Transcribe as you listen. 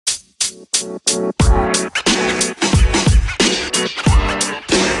Recording.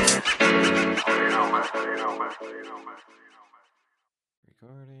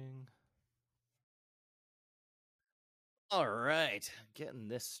 All right, getting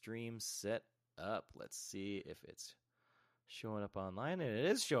this stream set up. Let's see if it's showing up online, and it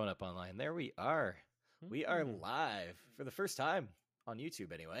is showing up online. There we are. We are live for the first time on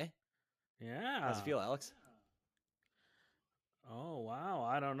YouTube, anyway. Yeah. How's it feel, Alex? Oh wow!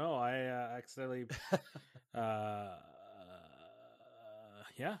 I don't know. I accidentally.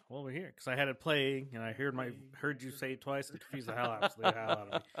 Yeah. Well, we're here because I had it playing, and I heard you say it twice and confused the hell out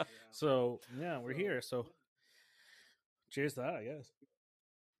of me. So yeah, we're here. So cheers to that, I guess.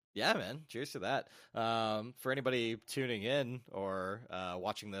 Yeah, man. Cheers to that. For anybody tuning in or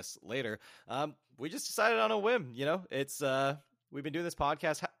watching this later, we just decided on a whim. You know, it's we've been doing this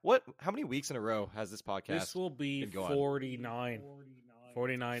podcast. How many weeks in a row has this podcast? This will be 49.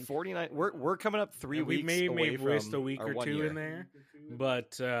 49. We're coming up 3 weeks. We may away missed from a week our or 1 two year. in there,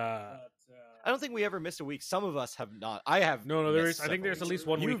 but I don't think we ever missed a week. Some of us have not. I have. No. There's. I think there's weeks. at least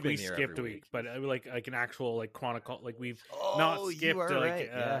one You've week we been here skipped a every week, but like an actual like chronicle. Like we've Oh, not you skipped are right.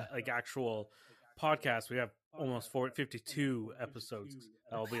 Yeah. like actual podcast. We have almost 52 episodes.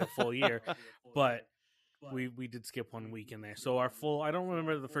 That'll be a full year, but we did skip 1 week in there. So our full. I don't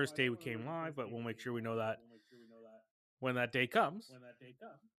remember the first day we came live, but we'll make sure we know that when that day comes.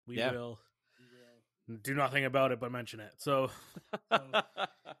 We will do nothing about it but mention it. So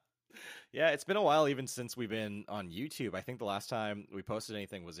yeah, it's been a while even since we've been on YouTube. I think the last time we posted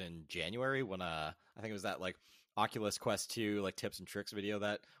anything was in January when I think it was that like Oculus Quest 2 like tips and tricks video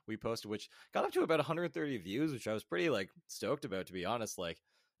that we posted, which got up to about 130 views, which I was pretty like stoked about, to be honest. Like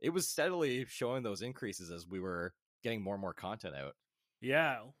it was steadily showing those increases as we were getting more and more content out.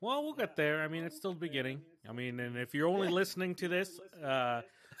 yeah, well, we'll get there. I mean, it's still the beginning. I mean, and if you're only listening to this,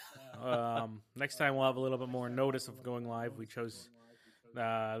 next time we'll have a little bit more notice of going live. We chose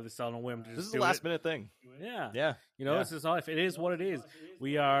this on a whim to just This is do a last it. minute thing. Yeah. You know, this is life. It is what it is.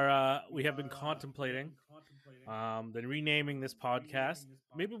 We have been contemplating then renaming this podcast.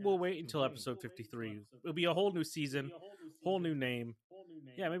 Maybe we'll wait until episode 53. It'll be a whole new season, whole new name.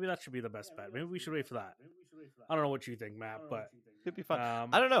 Yeah, maybe that should be the best bet. Maybe we should wait for that. I don't know what you think, Matt, but it'd be fun.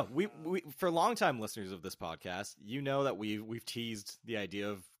 I don't know. We for longtime listeners of this podcast, you know that we've teased the idea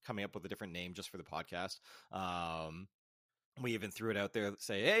of coming up with a different name just for the podcast. We even threw it out there,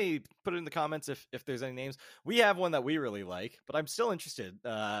 say, hey, put it in the comments if there's any names. We have one that we really like, but I'm still interested.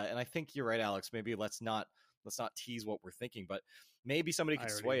 And I think you're right, Alex. Maybe let's not tease what we're thinking, but maybe somebody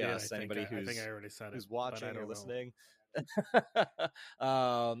could sway us. Anybody who's watching or listening.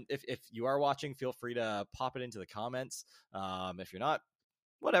 If you are watching, feel free to pop it into the comments. If you're not,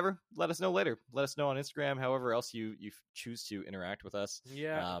 whatever, let us know later. Let us know on Instagram, however else you choose to interact with us.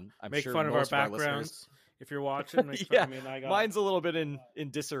 I'm make sure fun of our backgrounds. Listeners, if you're watching, yeah, mine's a little bit in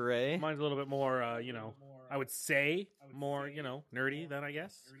disarray. Mine's a little bit more, I would say more, nerdy than I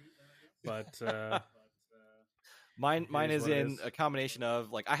guess. But mine is in a combination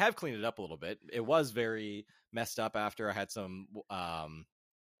of like I have cleaned it up a little bit. It was very messed up after I had some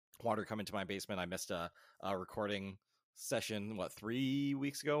water come into my basement. I missed a recording session 4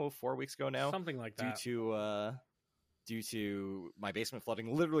 weeks ago now, something like that, due to my basement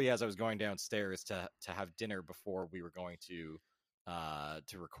flooding literally as I was going downstairs to have dinner before we were going to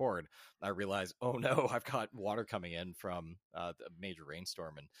record. I realized, oh no, I've got water coming in from the major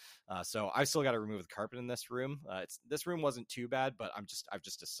rainstorm, and so I still got to remove the carpet in this room. This room wasn't too bad, but I've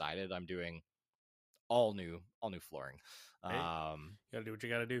just decided I'm doing all new flooring. Hey, you gotta do what you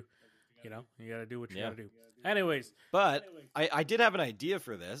gotta do. You gotta do what you gotta do. Anyways, but I did have an idea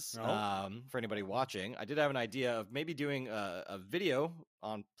for this. For anybody watching, I did have an idea of maybe doing a video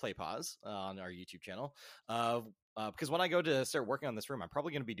on Play Pause on our YouTube channel of because when I go to start working on this room, I'm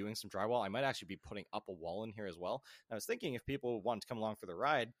probably going to be doing some drywall. I might actually be putting up a wall in here as well. And I was thinking if people want to come along for the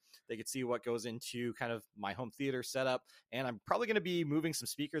ride, they could see what goes into kind of my home theater setup. And I'm probably going to be moving some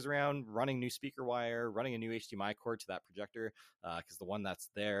speakers around, running new speaker wire, running a new HDMI cord to that projector because the one that's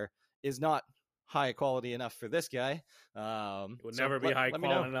there is not high quality enough for this guy. It would never be high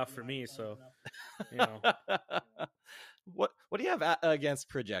quality enough for me. So, What do you have against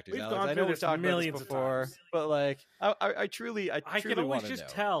projectors? We've Alex? gone I through know we've this talked millions about this before, of times. but like, I truly can always just know.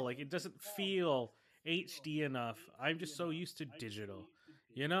 tell. Like, it doesn't feel HD enough. I'm just so used to digital,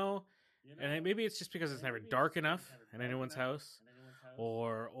 And maybe it's just because it's never dark enough in anyone's house,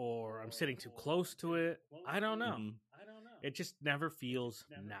 or I'm sitting too close to it. I don't know. Mm-hmm. It just never feels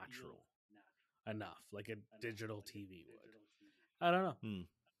natural enough, like a digital TV would. I don't know.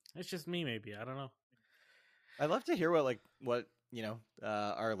 It's just me, maybe. I don't know. I'd love to hear what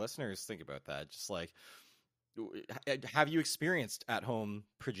our listeners think about that. Just like, have you experienced at home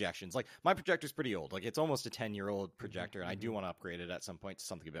projections? Like, my projector's pretty old. Like, it's almost a 10-year-old projector, and I do want to upgrade it at some point to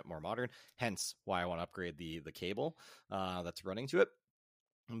something a bit more modern. Hence why I want to upgrade the cable that's running to it.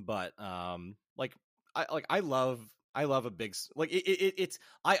 But like, I love a big, like, it's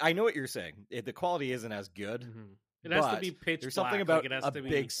I know what you're saying. The quality isn't as good. It has to be pitch there's black. something about like, it has a to be,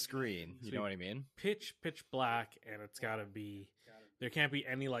 big screen. You know what I mean? Pitch black, and it's got to be. There can't be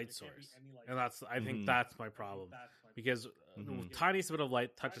any light source, and I think that's my problem, because the tiniest bit of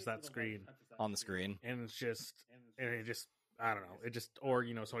light touches that screen on the screen, and it just I don't know, it just, or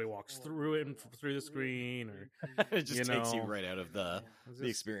somebody walks through it and through the screen, or it just takes you right out of the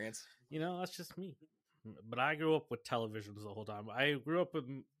experience. That's just me. But I grew up with televisions the whole time. I grew up with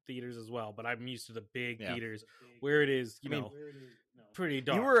theaters as well, but I'm used to the big theaters where it is, pretty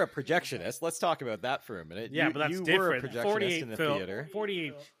dark. You were a projectionist. Let's talk about that for a minute. Yeah, but that's you different. Were a projectionist in the theater.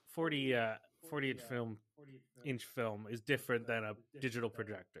 48 inch film is different than a digital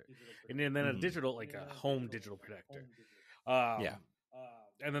projector, and then a digital, like a home digital projector.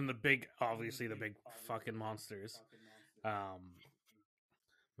 And then the big fucking monsters.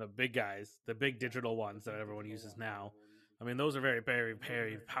 The big guys, the big digital ones that everyone uses now. I mean, those are very, very,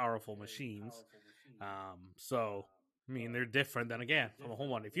 very powerful machines. So, I mean, they're different than, again, from a home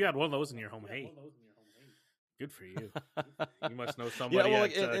one. If you had one of those in your home, hey, good for you. You must know somebody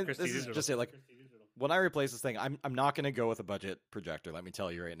at Christie Digital. Just say, like, when I replace this thing, I'm not going to go with a budget projector. Let me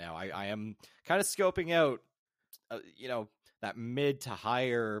tell you right now. I am kind of scoping out, that mid to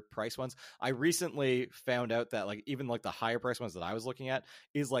higher price ones. I recently found out that, like, even like the higher price ones that I was looking at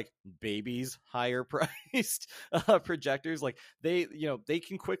is like babies higher priced projectors. Like, they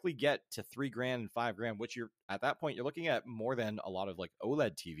can quickly get to $3,000 and $5,000, which you're at that point, you're looking at more than a lot of like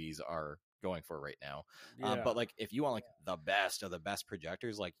OLED TVs are going for right now. But like, if you want like the best of the best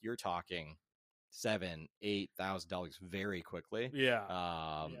projectors, like, you're talking $7,000-8,000 very quickly.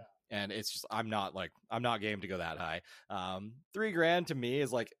 And it's just, I'm not game to go that high. $3,000 to me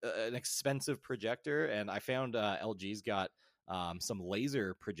is like an expensive projector, and I found LG's got some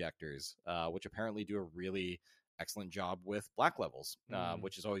laser projectors, which apparently do a really excellent job with black levels,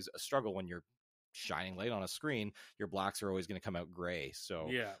 which is always a struggle when you're shining light on a screen. Your blacks are always going to come out gray. So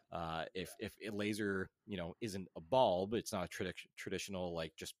if a laser isn't a bulb, it's not a traditional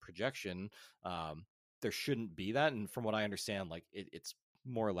like just projection. There shouldn't be that, and from what I understand, like it's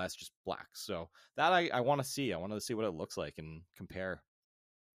more or less just black. So that I want to see. I want to see what it looks like and compare.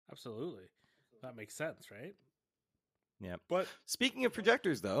 Absolutely, that makes sense, right? Yeah. But speaking of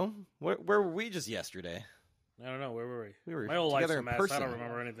projectors, though, where were we just yesterday? I don't know. Where were we? We were my whole together life's a in mess. person. I don't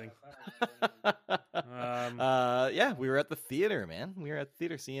remember anything. Yeah, we were at the theater, man. We were at the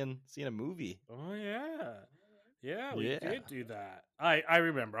theater seeing a movie. Oh yeah, we did do that. I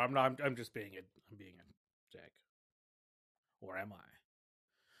remember. I'm just being a jack. Or am I?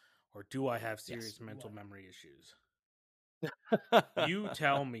 Or do I have serious mental memory issues? You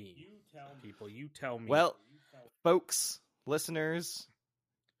tell me, people. You tell me. Well, folks, listeners,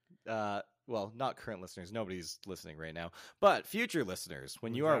 well, not current listeners. Nobody's listening right now. But future listeners,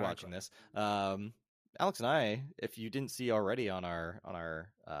 when you are watching this, Alex and I, if you didn't see already on our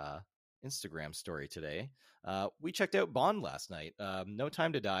Instagram story today, we checked out Bond last night. No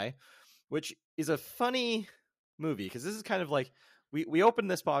Time to Die, which is a funny movie, because this is kind of like, we opened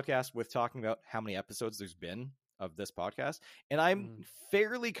this podcast with talking about how many episodes there's been of this podcast, and I'm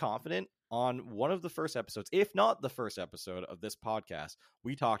fairly confident on one of the first episodes, if not the first episode of this podcast,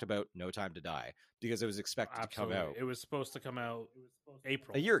 we talked about No Time to Die, because it was expected to come out. It was supposed to come out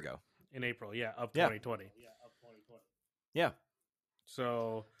April. A year ago. In April, of 2020. Yeah.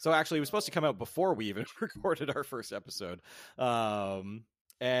 So actually, it was supposed to come out before we even recorded our first episode.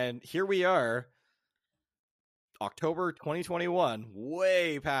 And here we are, October 2021,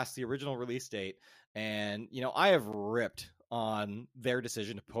 way past the original release date. And, I have ripped on their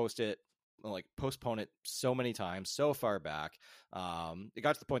decision to postpone it so many times, so far back. It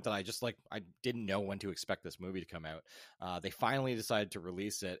got to the point that I didn't know when to expect this movie to come out. They finally decided to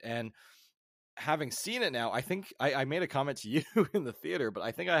release it. And having seen it now, I think I made a comment to you in the theater, but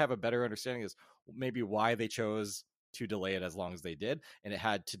I think I have a better understanding as maybe why they chose to delay it as long as they did, and it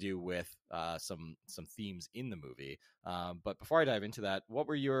had to do with some themes in the movie. But before I dive into that, what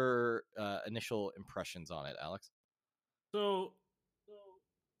were your initial impressions on it, Alex? So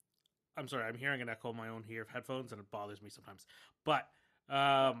I'm sorry, I'm hearing an echo of my own here of headphones, and it bothers me sometimes. But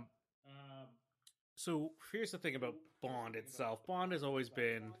so here's the thing about Bond itself. Bond has always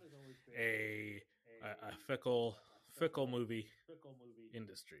been a fickle movie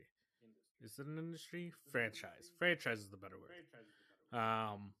industry. is it an industry? Franchise is the better word.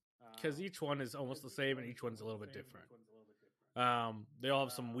 Because each one is almost the same and each one's a little bit different. They all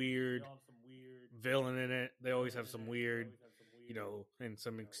have some weird villain in it. They always have some weird, and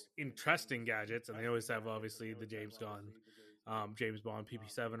some interesting gadgets, and they always have obviously the James Bond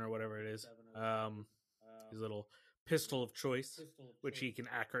PP7 or whatever it is. His little pistol of choice, which he can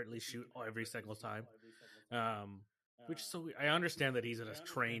accurately shoot every single time. Which so I understand that he's a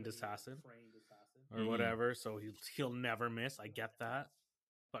trained assassin or whatever, so he'll never miss. I get that,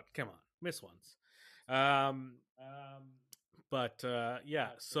 but come on, miss once.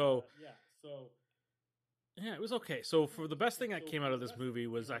 Yeah, it was okay. So for the best thing that came out of this movie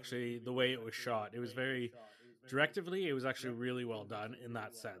was actually the way it was shot. It was very directively. It was actually really well done in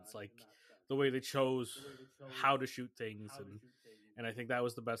that sense. Like the way they chose how to shoot things, and I think that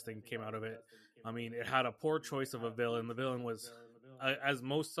was the best thing that came out of it. I mean, it had a poor choice of a villain. The villain was, as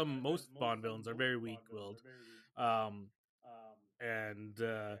most Bond villains are, very weak-willed, but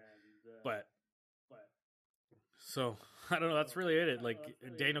so I don't know. That's really it. Like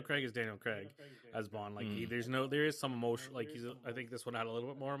Daniel Craig is Daniel Craig as Bond. Like there is some emotion. Like I think this one had a little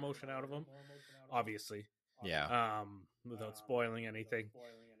bit more emotion out of him, obviously. Yeah. Without spoiling anything.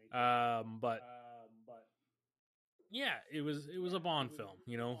 But yeah, it was a Bond film.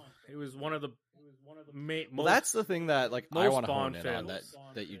 It was one of the well, that's the thing that like I want to hone in on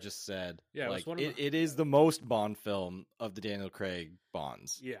that you just said. Yeah, like it is the most Bond film of the Daniel Craig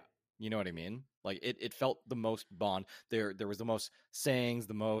Bonds. Yeah. You know what I mean? Like it felt the most Bond. There was the most sayings,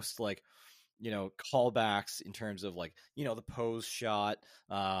 the most like, callbacks in terms of like, the pose shot.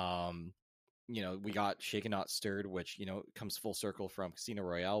 We got Shaken Not Stirred, which, comes full circle from Casino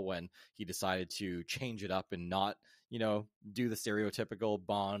Royale when he decided to change it up and not, do the stereotypical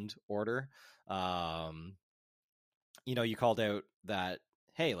Bond order. You called out that,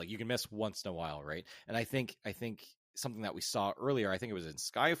 hey, like you can miss once in a while, right? And I think something that we saw earlier, I think it was in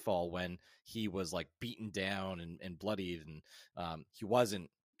Skyfall when he was like beaten down and bloodied, and he wasn't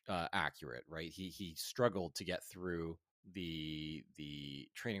accurate, right? He struggled to get through the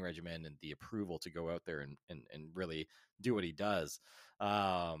training regimen and the approval to go out there and really do what he does.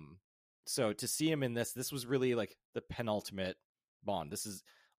 So to see him in this was really like the penultimate Bond. This is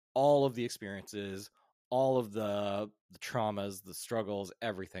all of the experiences, all of the traumas, the struggles,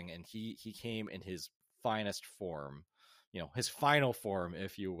 everything, and he came in his finest form, his final form,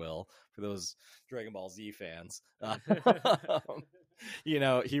 if you will, for those Dragon Ball Z fans.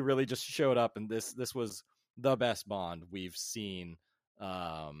 He really just showed up, and this was the best Bond we've seen,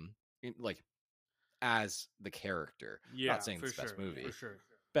 like as the character. Yeah, not saying it's best movie, for sure.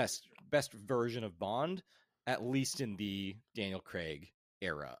 Best version of Bond, at least in the Daniel Craig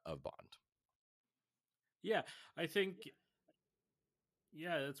era of Bond. Yeah, I think.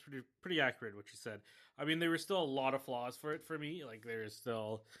 Yeah, that's pretty accurate what you said. I mean, there were still a lot of flaws for me. Like there's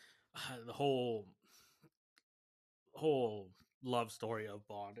still the whole love story of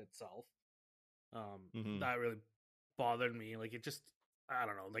Bond itself. That really bothered me. Like it just, I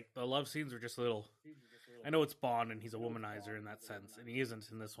don't know. Like the love scenes were just a little. I know it's Bond and he's a womanizer in that sense, and he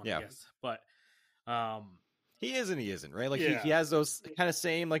isn't in this one, I guess. But he is and he isn't, right? Like he has those kind of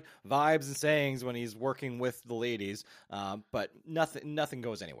same like vibes and sayings when he's working with the ladies, but nothing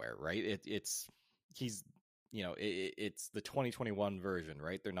goes anywhere, right? It's the 2021 version,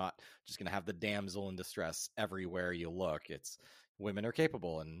 right? They're not just going to have the damsel in distress everywhere you look. It's women are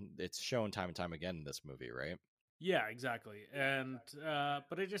capable, and it's shown time and time again in this movie, right? Yeah, exactly. And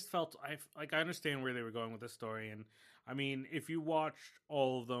but I just felt I understand where they were going with this story, and I mean, if you watched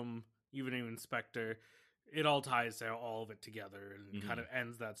all of them, even Spectre, it all ties all of it together and kind of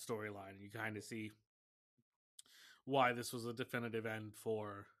ends that storyline. You kind of see why this was a definitive end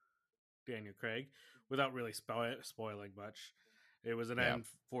for Daniel Craig without really spoiling much. It was an end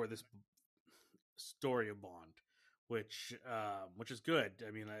for this story of Bond, which is good.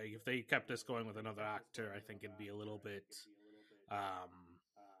 I mean, if they kept this going with another actor, I think it'd be a little bit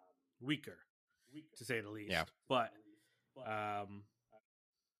weaker, to say the least. Yeah. But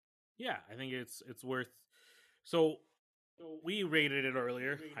yeah, I think it's worth. So we rated it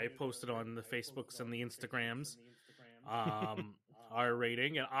earlier. I posted on the Facebooks and the Instagrams our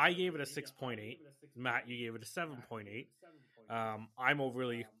rating, and I gave it a 6.8. Matt, you gave it a 7.8. I'm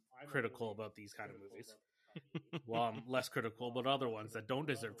overly critical about these kind of movies. Well, I'm less critical about other ones that don't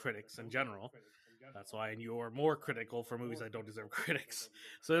deserve critics in general. That's why you're more critical for movies that don't deserve critics.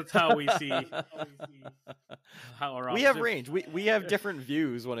 So that's how we see how our we have range. We have different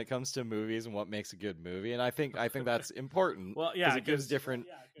views when it comes to movies and what makes a good movie, and I think that's important. Well, yeah, it gives different.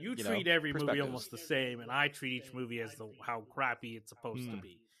 You treat every movie almost the same, and I treat each movie as how crappy it's supposed to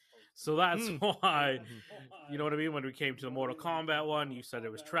be. So that's why, Mhm. you know what I mean? When we came to the Mortal Kombat one, you said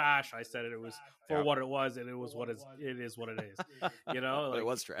it was trash. I said it was for Yeah. what it was, and it was it is what it is. You know, But it like,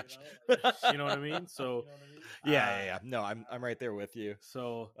 was trash. you know what I mean? So, Yeah. No, I'm right there with you.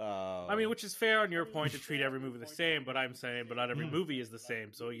 so I mean, which is fair on your point to treat every movie the same, but I'm saying, but not every Mhm. movie is the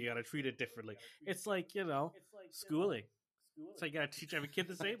same, so you got to treat it differently. It's like, schooling. It's like you got to teach every kid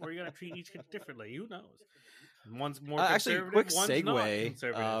the same, or you got to treat each kid differently. Who knows? One's more Actually, conservative, one's not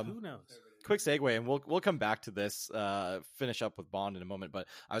conservative. Who knows? Quick segue, and we'll come back to this. Finish up with Bond in a moment, but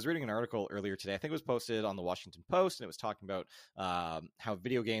I was reading an article earlier today. I think it was posted on the Washington Post, and it was talking about how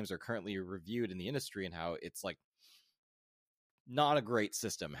video games are currently reviewed in the industry and how it's like not a great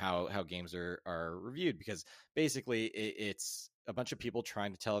system how games are reviewed, because basically it's a bunch of people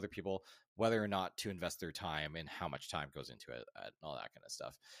trying to tell other people whether or not to invest their time and how much time goes into it and all that kind of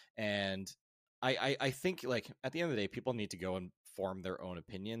stuff. And I think, like, at the end of the day, people need to go and form their own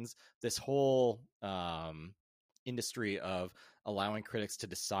opinions. This whole industry of allowing critics to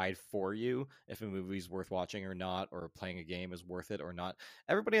decide for you if a movie's worth watching or not, or playing a game is worth it or not.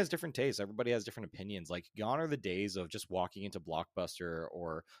 Everybody has different tastes. Everybody has different opinions. Like, gone are the days of just walking into Blockbuster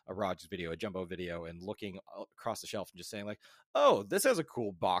or a Rogers Video, a Jumbo Video, and looking across the shelf and just saying, like, oh, this has a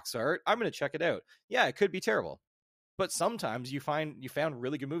cool box art, I'm going to check it out. Yeah, it could be terrible, but sometimes you found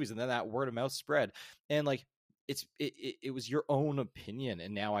really good movies, and then that word of mouth spread, and like it was your own opinion.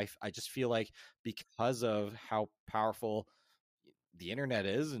 And now I just feel like, because of how powerful the internet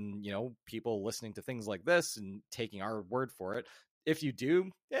is, and people listening to things like this and taking our word for it, if you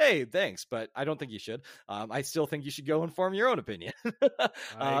do, hey, thanks, but I don't think you should. I still think you should go and form your own opinion.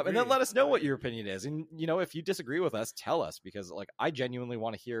 And then let us know what your opinion is. And if you disagree with us, tell us, because like I genuinely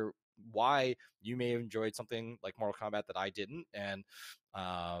want to hear why you may have enjoyed something like Mortal Kombat that I didn't. And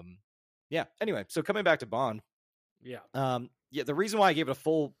yeah, anyway, so coming back to Bond, the reason why I gave it a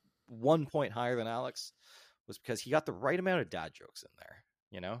full 1 point higher than Alex was because he got the right amount of dad jokes in there.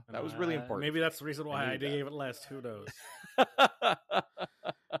 That was really important. Maybe that's the reason why I gave it less. Who knows?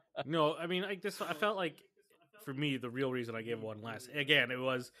 No, I mean, I felt like, for me, the real reason I gave one less, again, it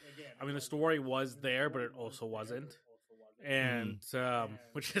was, I mean, the story was there, but it also wasn't. And,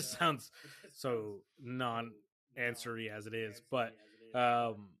 which just sounds so non-answery as it is, but,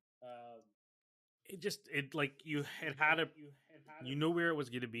 you knew where it was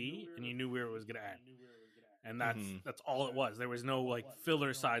going to be, and you knew where it was going to end. And that's all it was. There was no like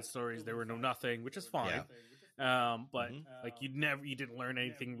filler side stories. There were no nothing, which is fine. But like you didn't learn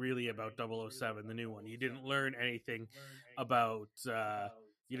anything really about 007, the new one. You didn't learn anything about.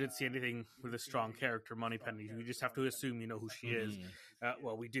 You didn't see anything with a strong character, Moneypenny. You just have to assume you know who she is.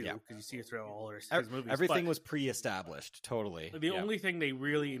 Well, we do, because you see her throughout all his movies. Everything was pre-established, totally. The only thing they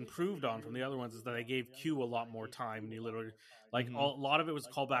really improved on from the other ones is that they gave Q a lot more time. And you literally, like, a lot of it was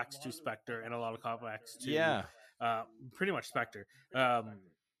callbacks to Spectre, and a lot of callbacks to pretty much Spectre.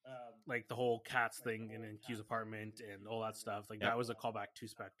 Like the whole cats thing in Q's apartment and all that stuff. Like that was a callback to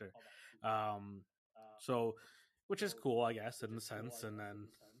Spectre. So, which is cool, I guess, in a sense. And then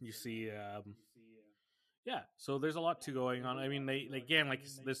you see, so there's a lot to going on. I mean, they again, like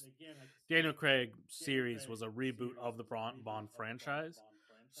this Daniel Craig series was a reboot of the Bond franchise.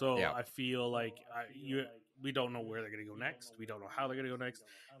 So I feel like we don't know where they're going to go next. We don't know how they're going to go next.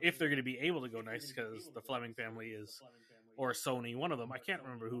 If they're going to be able to go next, because the Fleming family is, or Sony, one of them, I can't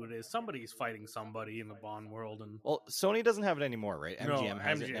remember who it is. Somebody's fighting somebody in the Bond world, and Sony doesn't have it anymore, right? MGM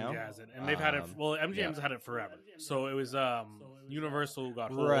has it now. Has it, and they've had it. Well, MGM's had it forever. So it was Universal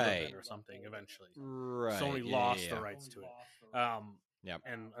got hold of it or something eventually. Right. Sony lost the rights to it.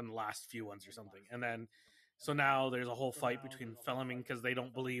 And the last few ones or something, and then so now there's a whole fight between Fleming, because they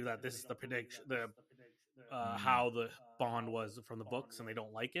don't believe that this is the prediction, how the Bond was from the books, and they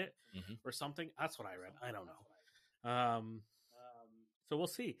don't like it or something. That's what I read. I don't know. So we'll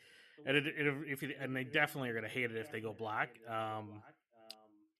see. And and they definitely are going to hate it if they go black.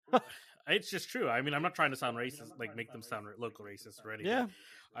 It's just true. I mean, I'm not trying to sound racist, like make them sound local racist or anything.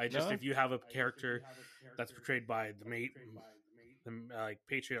 If you have a character that's portrayed by the like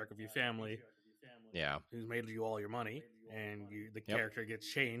patriarch of your family, who's made you all your money, and the character gets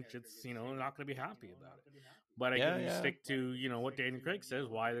changed, it's not going to be happy about it. But you stick to what Daniel Craig says.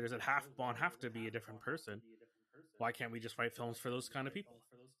 Why does it Bond have to be a different person? Why can't we just write films for those kind of people?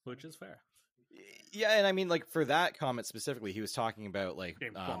 Which is fair. Yeah, and I mean, like, for that comment specifically, he was talking about like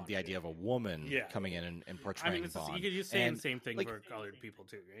the idea of a woman coming in and portraying Bond. You could say the same thing for colored people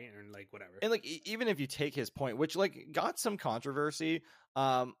too, right? And like whatever. And like even if you take his point, which like got some controversy,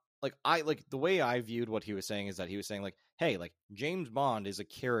 like the way I viewed what he was saying is that he was saying like, hey, like James Bond is a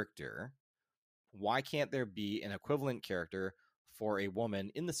character. Why can't there be an equivalent character for a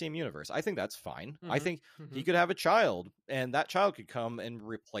woman in the same universe. I think that's fine. Mm-hmm. I think he could have a child, and that child could come and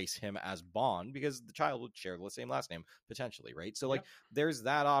replace him as Bond because the child would share the same last name potentially, right? So like, there's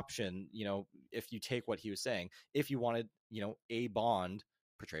that option. If you take what he was saying, if you wanted, a Bond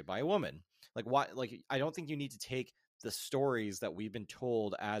portrayed by a woman, like why? Like, I don't think you need to take the stories that we've been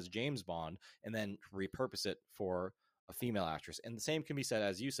told as James Bond and then repurpose it for a female actress. And the same can be said,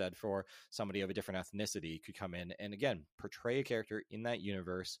 as you said, for somebody of a different ethnicity could come in and again portray a character in that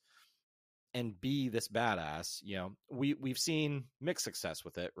universe and be this badass. We've seen mixed success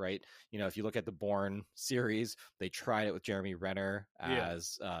with it, right? If you look at the Bourne series, they tried it with Jeremy Renner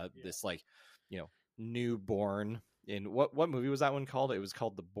as this like, newborn. In what movie was that one called? It was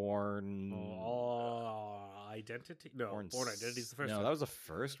called The Bourne. Identity? No, Bourne Identity is the first one. one. No, that was the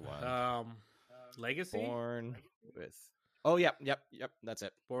first one. Legacy? Bourne with... Oh, yep. That's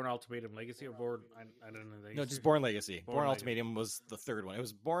it. Bourne Ultimatum Legacy or Bourne... I don't know. Legacy. No, just Bourne Legacy. Bourne Ultimatum was the third one. It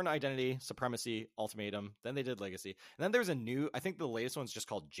was Bourne Identity, Supremacy, Ultimatum. Then they did Legacy. And then there's a new... I think the latest one's just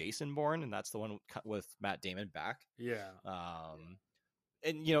called Jason Bourne, and that's the one with Matt Damon back. Yeah.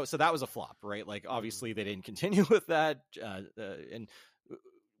 And, so that was a flop, right? Like, obviously, they didn't continue with that. And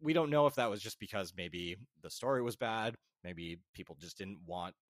we don't know if that was just because maybe the story was bad. Maybe people just didn't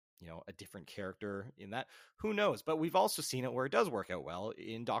want, a different character in that. Who knows? But we've also seen it where it does work out well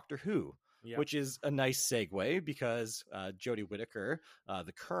in Doctor Who, which is a nice segue because Jodie Whittaker,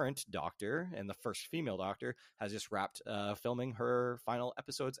 the current Doctor and the first female Doctor, has just wrapped filming her final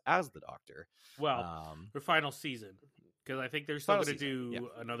episodes as the Doctor. Well, her final season. Because I think they're still going to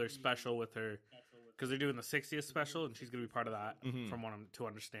do another special with her. Because they're doing the 60th special, and she's going to be part of that, from what I'm to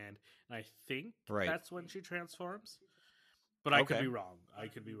understand. And I think that's when she transforms. But I could be wrong.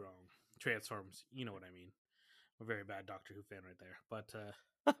 Transforms, you know what I mean. I'm a very bad Doctor Who fan right there. But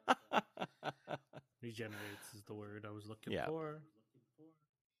regenerates is the word I was looking for.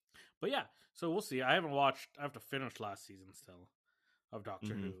 But yeah, so we'll see. I have to finish last season still of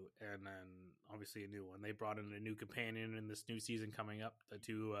Doctor Who, and then obviously a new one. They brought in a new companion in this new season coming up. The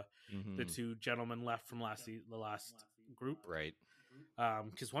two gentlemen left from the last group, right?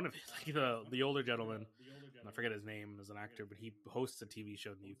 Because one of the older gentleman, I forget his name as an actor, but he hosts a TV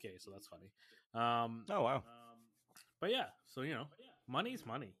show in the UK, so that's funny. Oh wow! But yeah, so money's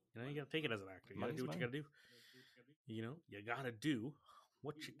money. You gotta take it as an actor. You gotta do what you gotta do. You gotta do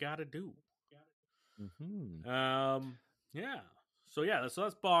what you gotta do. Yeah. So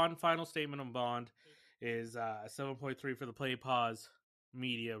that's Bond. Final statement on Bond is a 7.3 for the Play Pause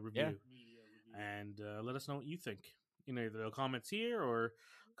Media review. And let us know what you think. Either the comments here or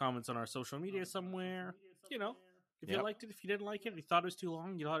comments on our social media somewhere. If you liked it, if you didn't like it, if you thought it was too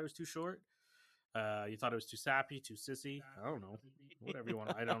long, you thought it was too short, you thought it was too sappy, too sissy. I don't know. Whatever you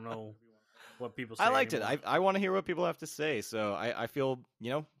want. I don't know what people say. I liked anymore. it. I want to hear what people have to say. So I feel,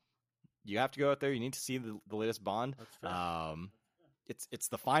 you have to go out there. You need to see the latest Bond. That's fair. It's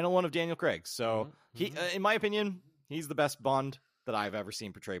the final one of Daniel Craig. So he, in my opinion, he's the best Bond that I've ever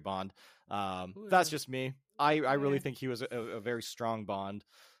seen portray Bond. That's just me. I really think he was a very strong Bond.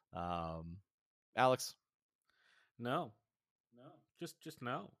 Alex? No. Just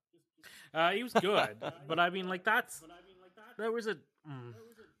no. He was good, but I mean,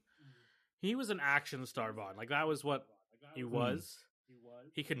 he was an action star Bond. Like, that was what he was.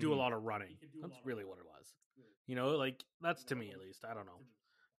 He could do a lot of running. That's really what it was. That's to me at least. I don't know.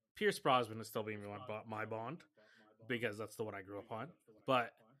 Pierce Brosnan is still being my Bond because that's the one I grew up on.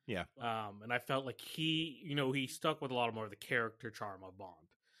 But yeah, and I felt like he stuck with a lot more of the character charm of Bond.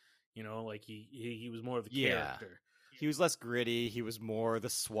 He was more of the character. He was less gritty. He was more the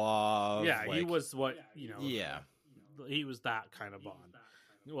suave. Yeah, he was what Yeah, he was that kind of Bond.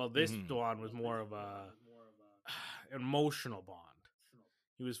 Well, this Bond was more of a emotional Bond.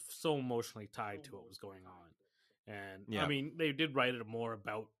 He was so emotionally tied to what was going on. And I mean, they did write it more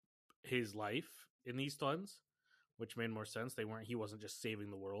about his life in these ones, which made more sense. He wasn't just saving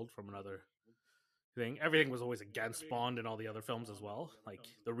the world from another thing. Everything was always against Bond in all the other films as well. Like,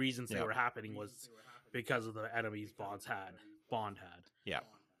 the reasons they were happening was because of the enemies Bond had. Yeah.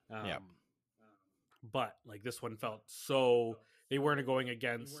 But this one felt so they weren't going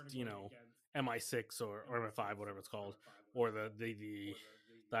against, MI6 or MI5, whatever it's called, or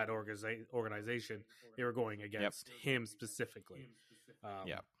that organization. They were going against him specifically.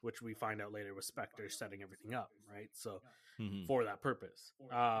 Which we find out later was Spectre setting everything up, right? So for that purpose.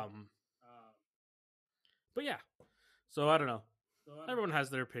 But yeah, so I don't know. Everyone has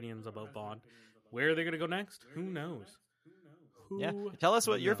their opinions about Bond. Where are they going to go next? Who knows? Yeah, Who tell us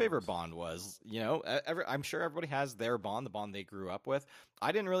what your knows? favorite Bond was. I'm sure everybody has their Bond, the Bond they grew up with.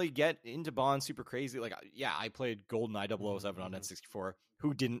 I didn't really get into Bond super crazy. Like, yeah, I played GoldenEye 007 on N64.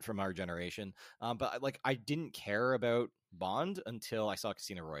 Who didn't from our generation? But like, I didn't care about Bond until I saw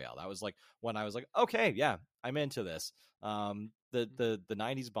Casino Royale. That was like when I was like, okay, yeah, I'm into this. The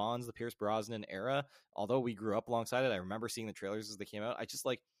 90s Bonds, the Pierce Brosnan era, although we grew up alongside it, I remember seeing the trailers as they came out. I just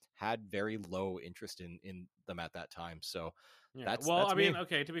like had very low interest in them at that time. So Yeah. that's Well, that's I mean, me.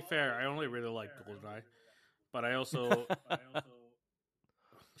 okay. To be fair, I only really like Goldeneye, but I also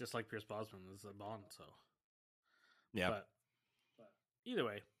just like Pierce Brosnan as a Bond. So, Yeah. but either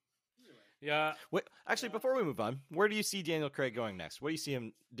way, yeah. Wait, actually, before we move on, where do you see Daniel Craig going next? What do you see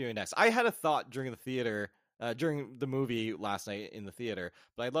him doing next? I had a thought during the theater, during the movie last night in the theater,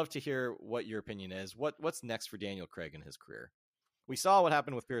 but I'd love to hear what your opinion is. What's next for Daniel Craig in his career? We saw what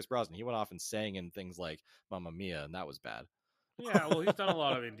happened with Pierce Brosnan. He went off and sang in things like Mamma Mia, and that was bad. Yeah, well, he's done a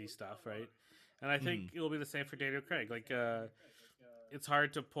lot of indie stuff, right? And I think Mhm. it'll be the same for Daniel Craig. Like, it's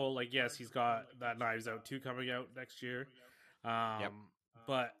hard to pull. Like, yes, he's got that Knives Out 2 coming out next year, Yep.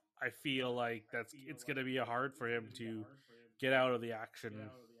 but I feel like it's going to be hard for him to get out of the action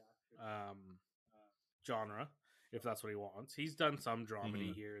um, genre if that's what he wants. He's done some dramedy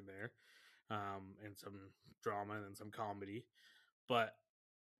Hmm. here and there, and some drama and some comedy, but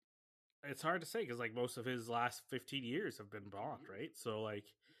it's hard to say because like most of his last 15 years have been Bond, right? So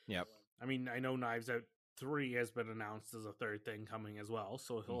like, Yep. I mean, I know Knives Out 3 has been announced as a third thing coming as well,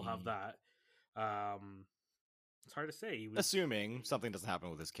 so he'll have Hmm. that. It's hard to say. He was Assuming something doesn't happen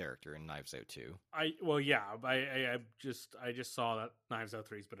with his character in Knives Out 2. I just saw that Knives Out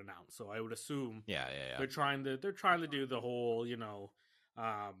 3's been announced, so I would assume Yeah. they're trying to do the whole,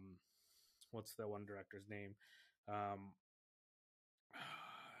 what's the one director's name? Um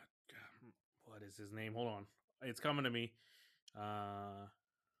what is his name? Hold on. It's coming to me. Uh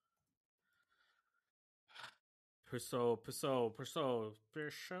Perso.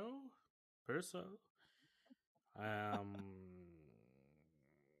 Um,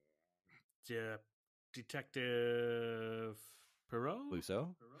 De- Detective Perot, Lusso?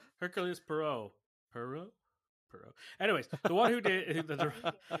 Hercules Perot. Anyways, the one who did the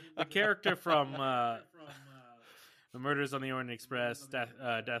character from the Murders on the Orient Express,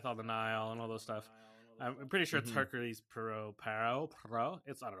 Death on the Nile, and all those stuff. I'm pretty sure it's Hmm. Hercules Perot.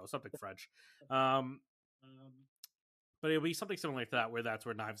 It's, I don't know, something French. Um, but it'll be something similar to that, where that's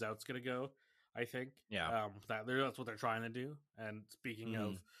where Knives Out's going to go. I think Yeah. that's what they're trying to do. And speaking Hmm.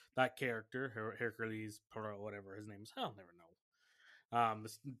 of that character, Hercules Poirot, whatever his name is, I'll never know.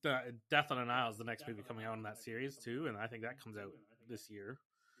 Death on the Nile is the next movie coming out in that series too, and I think that comes out this year,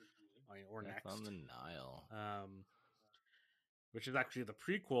 or Death on next. the Nile. Which is actually the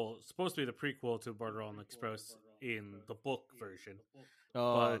prequel, supposed to be the prequel to Border on the Express in the book version.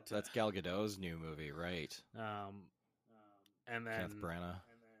 Oh, But that's Gal Gadot's new movie, right? and then Kenneth Branagh.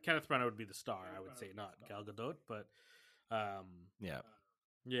 Kenneth Branagh would be the star, I would say, not Gal Gadot, but Yeah.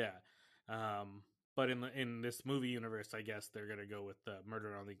 yeah. But in this movie universe, I guess they're gonna go with the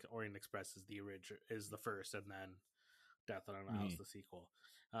Murder on the Orient Express is the first, and then Death on the Nile is the sequel.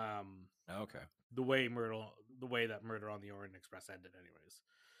 Okay. The way that Murder on the Orient Express ended, anyways.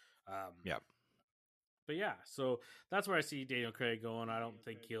 Yeah. But yeah, so that's where I see Daniel Craig going. I don't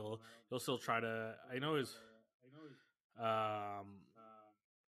think he'll still try to. I know his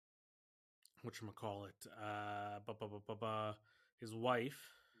whatchamacallit, his wife.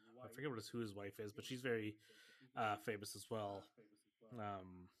 I forget who his wife is, but she's very famous as well,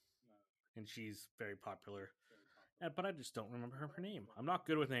 and she's very popular. But I just don't remember her name. I'm not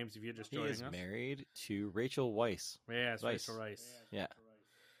good with names. If you're just He joining is us, married to Rachel Weisz. yeah, it's Rachel Rice. Yeah.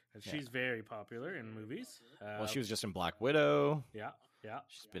 And she's very popular in movies. Well, she was just in Black Widow. Yeah.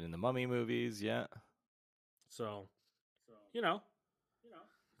 She's been in the Mummy movies. Yeah. So, you know,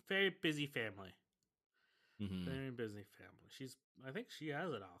 very busy family. Mm-hmm. Very busy family. I think she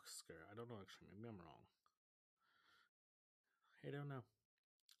has an Oscar. I don't know, actually. Maybe I'm wrong. I don't know.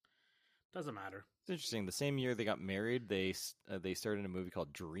 Doesn't matter. It's interesting. The same year they got married, they started a movie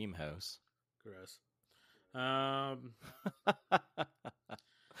called Dream House. Gross. I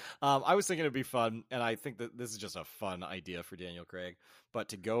was thinking it'd be fun, and I think that this is just a fun idea for Daniel Craig. But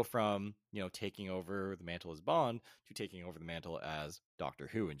to go from taking over the mantle as Bond to taking over the mantle as Doctor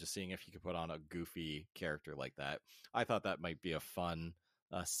Who, and just seeing if he could put on a goofy character like that, I thought that might be a fun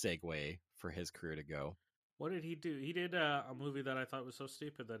segue for his career to go. What did he do? He did a movie that I thought was so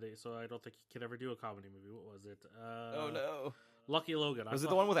stupid so I don't think he could ever do a comedy movie. What was it? Oh no. Lucky Logan. Was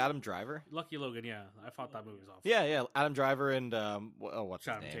it the one with Adam Driver? Lucky Logan, yeah. I thought that movie was awful. Yeah. Adam Driver and what's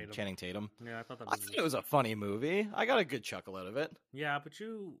his name? Tatum. Channing Tatum. Yeah, I thought that. I thought it was a funny movie. I got a good chuckle out of it. Yeah, but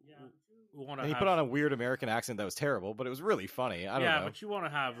you want to. He put on a weird American accent that was terrible, but it was really funny. I don't know. Yeah, but you want to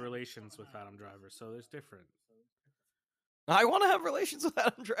have relations with Adam Driver, so there's different. I want to have relations with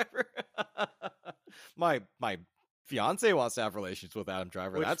Adam Driver. my fiance wants to have relations with Adam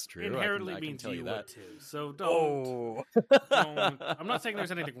Driver. Which that's true. Inherently I can means tell you that too. So don't. I'm not saying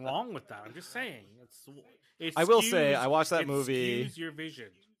there's anything wrong with that. I'm just saying it's. I will say I watched that movie. Skews your vision.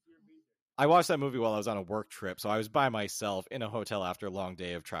 I watched that movie while I was on a work trip, so I was by myself in a hotel after a long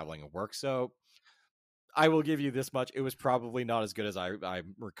day of traveling and work. So I will give you this much: it was probably not as good as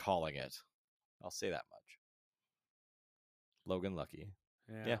I'm recalling it. I'll say that much. Logan Lucky.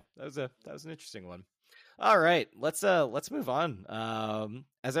 Yeah, that was an interesting one. All right, let's move on.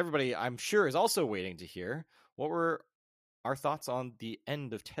 As everybody I'm sure is also waiting to hear, what were our thoughts on the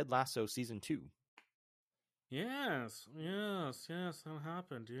end of Ted Lasso season 2? Yes, that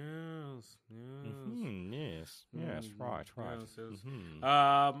happened. Yes. Right. Yes.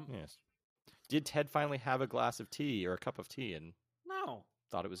 Yes. Did Ted finally have a glass of tea or a cup of tea and no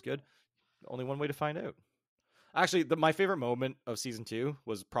thought it was good? Only one way to find out. Actually, my favorite moment of season 2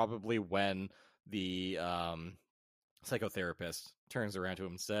 was probably when the psychotherapist turns around to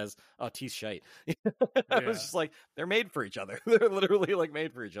him and says, "Oh, tea's shite." I was just like, they're made for each other. They're literally like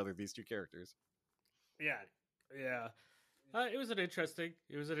made for each other. These two characters. Yeah. It was an interesting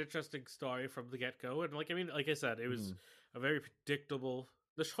story from the get go, and like I said, it was a very predictable.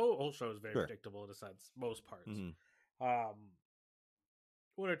 The whole show is very predictable in a sense, most parts.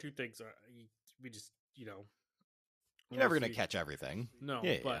 One or two things are we just you're never gonna catch everything. No,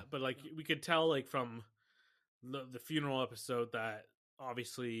 but like we could tell like from the funeral episode that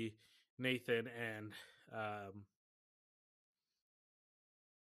obviously Nathan and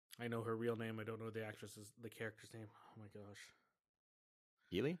I know her real name. I don't know the character's name. Oh my gosh.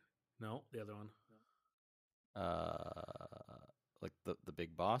 Healy? No, the other one. Like the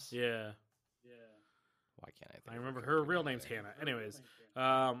big boss? Yeah. Why can't I think? I remember her real name's Hannah. Anyways,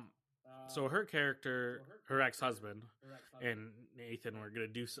 so her character, her ex-husband, and Nathan were gonna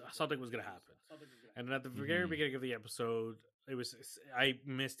do something was gonna happen, and at the very beginning of the episode, I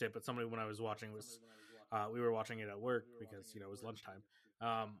missed it, but somebody when I was watching we were watching it at work because it was lunchtime,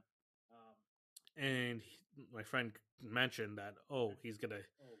 and my friend mentioned that he's gonna,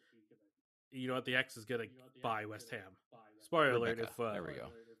 the ex is gonna buy West Ham. Spoiler alert! There we go.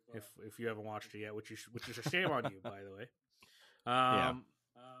 If you haven't watched it yet, which is a shame on you, by the way.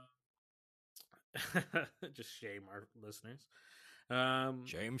 Just shame our listeners.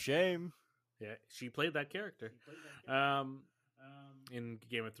 Shame. Yeah, she played that character. In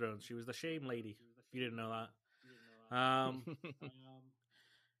Game of Thrones, she was the shame lady. If you didn't know that.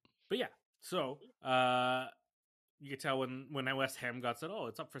 But yeah, so you could tell when West Ham got said, "Oh,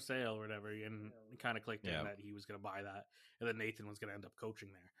 it's up for sale" or whatever, and it kind of clicked in that he was going to buy that, and then Nathan was going to end up coaching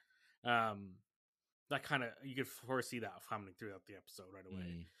there. That kind of you could foresee that coming throughout the episode right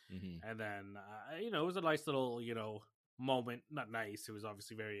away, and then it was a nice little moment. Not nice; it was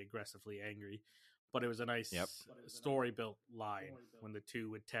obviously very aggressively angry, but it was a nice story built line when the two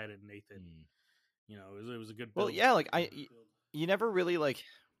with Ted and Nathan. It was a good build. Well, yeah, like you never really like.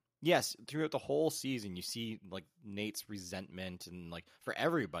 Yes, throughout the whole season, you see like Nate's resentment and like for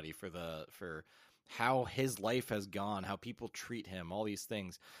everybody for how his life has gone, how people treat him, all these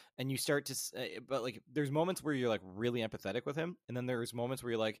things, and you start to. But like, there's moments where you're like really empathetic with him, and then there's moments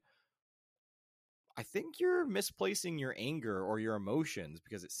where you're like, I think you're misplacing your anger or your emotions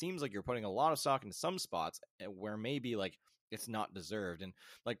because it seems like you're putting a lot of stock into some spots where maybe like it's not deserved. And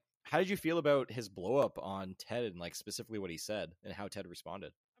like, how did you feel about his blow up on Ted and like specifically what he said and how Ted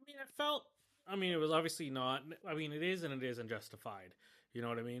responded? It was obviously not. It is and it isn't justified. You know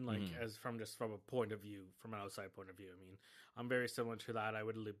what I mean? Like as from a point of view, from an outside point of view. I'm very similar to that. I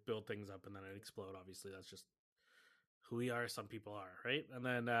would build things up and then I'd explode. Obviously, that's just who we are. Some people are, right? And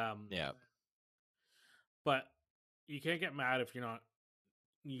then but you can't get mad if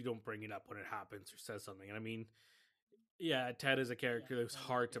you don't bring it up when it happens or says something. And Ted is a character that was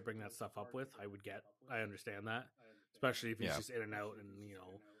hard to bring that stuff up with. I understand that, especially if he's just in and out and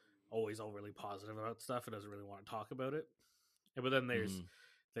always overly positive about stuff and doesn't really want to talk about it. But then there's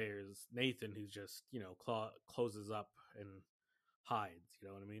Nathan who's just closes up and hides. You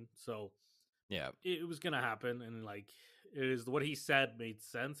know what I mean? So it was gonna happen, and like it is what he said made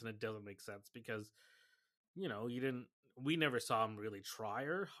sense, and it doesn't make sense because we never saw him really try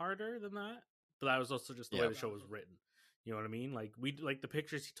harder than that. but that was also just the way Yeah. the show was written. You know what I mean? Like the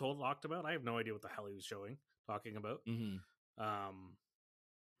pictures he talked about. I have no idea what the hell he was talking about.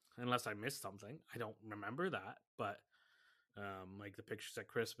 Unless I missed something, I don't remember that. But like the pictures at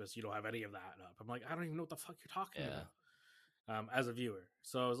Christmas, you don't have any of that up. I'm like, I don't even know what the fuck you're talking about. As a viewer,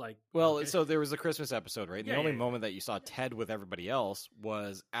 so I was like, well, okay. So there was a Christmas episode, right? Yeah, the only moment that you saw Ted with everybody else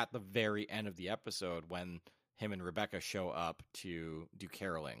was at the very end of the episode when him and Rebecca show up to do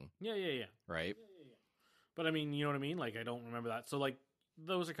caroling. Yeah. Right. But I mean, you know what I mean? Like, I don't remember that. So like,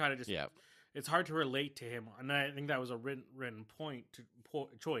 those are kind of just it's hard to relate to him, and I think that was a written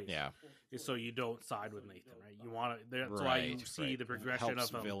choice. Yeah, is so you don't side with Nathan, right? You want to. That's why you see the progression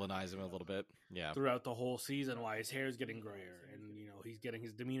helps of him villainize him a little bit. Yeah, throughout the whole season. Why his hair is getting grayer, and he's getting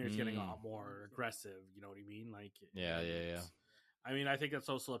his demeanor is getting a lot more aggressive. You know what I mean? Like, yeah. I mean, I think that's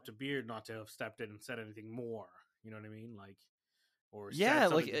also up to Beard not to have stepped in and said anything more. You know what I mean? Like, or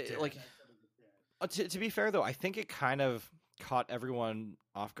to be fair though, I think it kind of caught everyone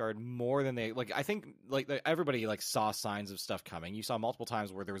off guard more than they like. I think everybody like saw signs of stuff coming. You saw multiple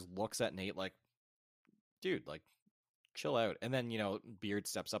times where there was looks at Nate like, dude, like chill out. And then Beard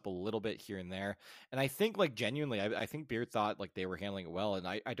steps up a little bit here and there. And I think like genuinely, I think Beard thought like they were handling it well. And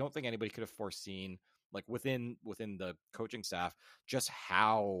I don't think anybody could have foreseen like within the coaching staff just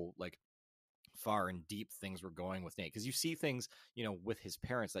how like far and deep things were going with Nate, because you see things with his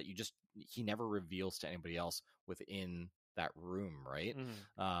parents that he never reveals to anybody else within that room, right?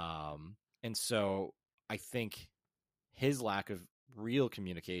 And so I think his lack of real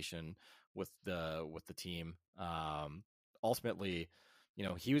communication with the team, ultimately,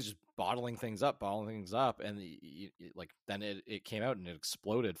 he was just bottling things up, and then it came out and it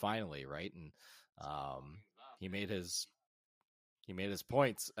exploded finally, right? And he made his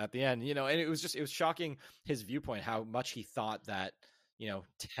points at the end, and it was shocking his viewpoint, how much he thought that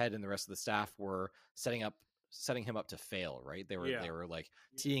Ted and the rest of the staff were setting him up to fail, right? They were like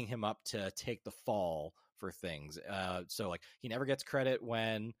teeing him up to take the fall for things. So like he never gets credit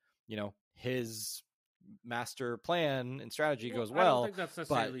when his master plan and strategy goes well. I don't think that's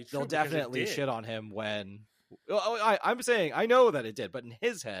necessarily true, they'll definitely shit on him when. I'm saying I know that it did, but in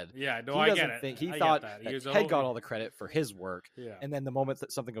his head, I get it. He thought that Ted got all the credit for his work, and then the moment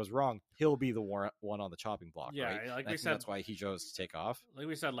that something goes wrong, he'll be the one on the chopping block. Right? Like we said, that's why he chose to take off. Like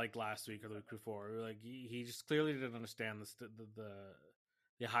we said, like last week or the week before, like he just clearly didn't understand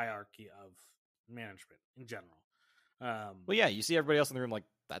the hierarchy of management in general. Well, yeah, you see everybody else in the room like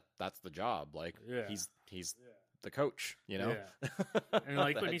that's the job. Like he's the coach, and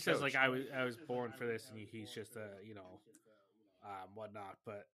like when he says like I was born for this, and he's just whatnot,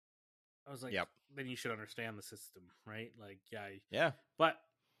 but I was like, then you should understand the system, right? Like but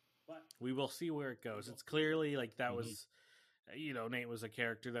we will see where it goes. It's clearly like that was Nate was a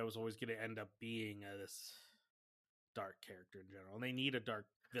character that was always going to end up being this dark character in general, and they need a dark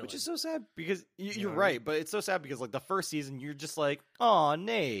villain. Which is so sad, because you're right, but it's so sad because like the first season you're just like, oh,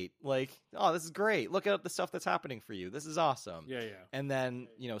 Nate, like, oh, this is great, look at the stuff that's happening for you, this is awesome. And then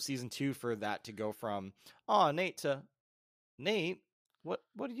season 2 for that to go from Nate to Nate, what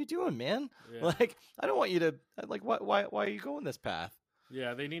are you doing, man? Like, I don't want you to like, why are you going this path?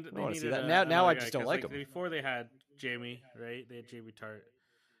 They need to see that. Now I just don't like him. Before they had Jamie, right? They had Jamie Tart.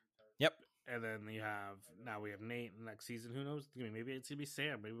 Yep. And then we have Nate next season. Who knows? Maybe it's gonna be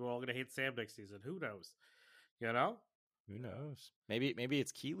Sam. Maybe we're all gonna hate Sam next season. Who knows? Who knows? Maybe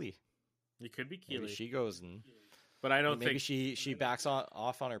it's Keely. It could be Keely. Maybe she goes and. But I don't maybe think she backs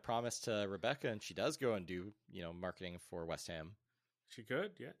off on her promise to Rebecca, and she does go and do marketing for West Ham. She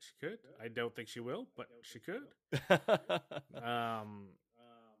could, yeah, she could. I don't think she will, but she could.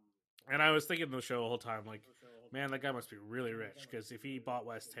 And I was thinking of the show the whole time, like, man, that guy must be really rich, because if he bought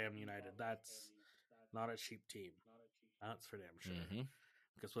West Ham United, that's not a cheap team. That's for damn sure. Mm-hmm.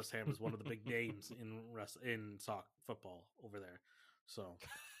 Because West Ham is one of the big names in football over there. So,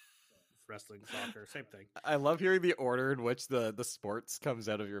 wrestling, soccer, same thing. I love hearing the order in which the sports comes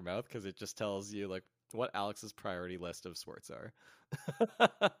out of your mouth, because it just tells you like what Alex's priority list of sports are.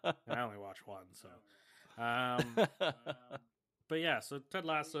 I only watch one, so. But yeah, so Ted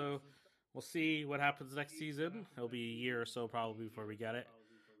Lasso, we'll see what happens next season. It'll be a year or so probably before we get it.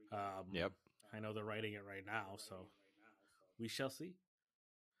 Yep. I know they're writing it right now, so we shall see.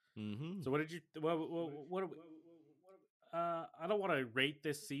 Mm-hmm. So what did you? What? I don't want to rate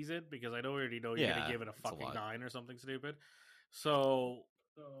this season because I already know you're going to give it a fucking 9 or something stupid. So,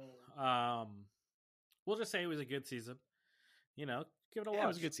 we'll just say it was a good season. Give it a watch. It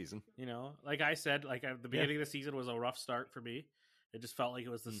was a good season. Like I said, like at the beginning of the season was a rough start for me. It just felt like it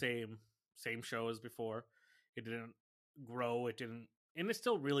was the same show as before. It didn't grow. It didn't and it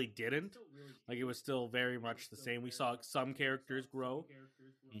still really didn't. Like it was still very much the same. We saw some characters grow,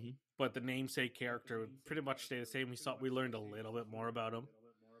 Mm-hmm. but the namesake character would pretty much stay the same. We learned a little bit more about him.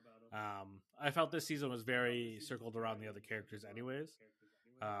 I felt this season was very circled around the other characters, anyways.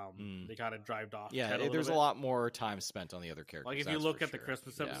 They kind of drived off Yeah, Ted a little there's bit. a lot more time spent on the other characters. Like if you look at the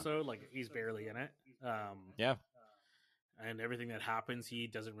Christmas episode, like he's barely in it. Yeah. And everything that happens, he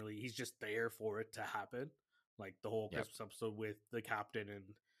doesn't really. He's just there for it to happen. Like the whole Christmas episode with the captain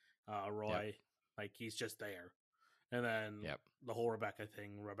and Roy, like he's just there. And then the whole Rebecca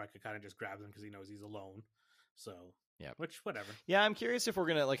thing, Rebecca kind of just grabs him because he knows he's alone. So which whatever. Yeah, I'm curious if we're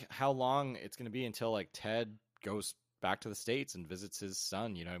gonna like how long it's gonna be until like Ted goes back to the States and visits his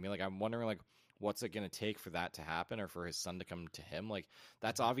son. You know what I mean? Like I'm wondering like what's it gonna take for that to happen, or for his son to come to him? Like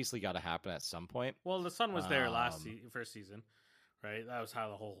that's obviously got to happen at some point. Well, the son was there first season, right? That was how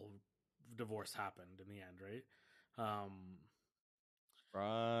the whole divorce happened in the end, right?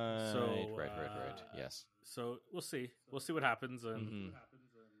 Right. So right. Yes. So we'll see. We'll see what happens, and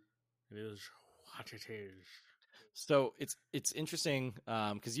it is what it is. So it's interesting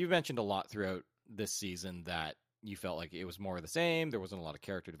because you've mentioned a lot throughout this season that you felt like it was more of the same. There wasn't a lot of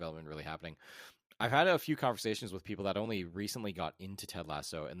character development really happening. I've had a few conversations with people that only recently got into Ted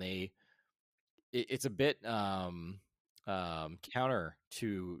Lasso, and it's a bit counter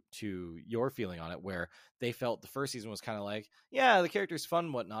to your feeling on it, where they felt the first season was kind of like, yeah, the character's fun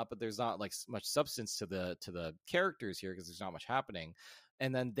and whatnot, but there's not like much substance to the characters here because there's not much happening.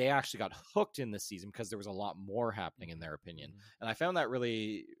 And then they actually got hooked in this season because there was a lot more happening in their opinion. And I found that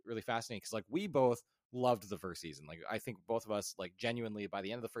really, really fascinating because like we both loved the first season. Like I think both of us like genuinely by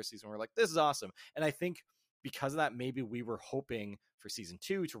the end of the first season, we're like, this is awesome. And I think because of that, maybe we were hoping for season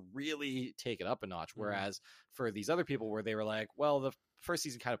 2 to really take it up a notch. Whereas for these other people where they were like, well, the first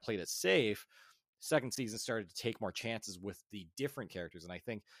season kind of played it safe. Second season started to take more chances with the different characters. And I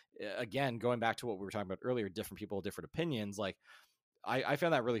think, again, going back to what we were talking about earlier, different people, different opinions, like I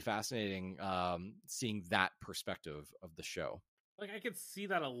found that really fascinating, seeing that perspective of the show. Like I could see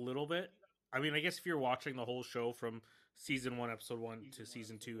that a little bit. I mean, I guess if you're watching the whole show from season 1, episode 1 to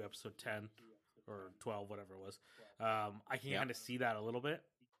season 2, episode 10 or 12, whatever it was, I can kind of see that a little bit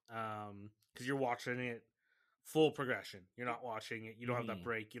because you're watching it full progression. You're not watching it. You don't have that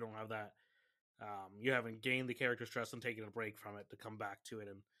break. You don't have that. You haven't gained the character stress and taken a break from it to come back to it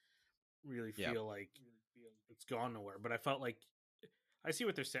and really feel like it's gone nowhere. But I felt like I see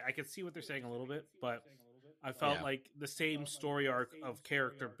what they're saying. I could see what they're saying a little bit, but I felt like the same story arc of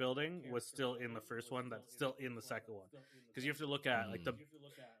character building was still in the first one. That's still in the second one, because you have to look at like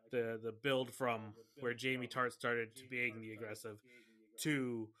the build from where Jamie Tart started to being the aggressive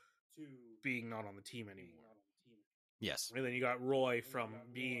to being not on the team anymore. Yes, and then you got Roy from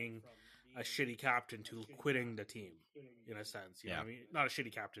being a shitty captain to quitting the team, in a sense. You know what I mean? Not a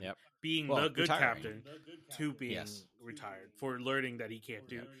shitty captain, being the good captain to being retired for learning that he can't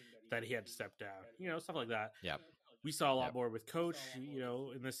do, that he had to step down. You know, stuff like that. Yeah. We saw a lot more with Coach, you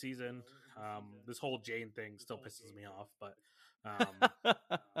know, in this season. This whole Jane thing still pisses me off, but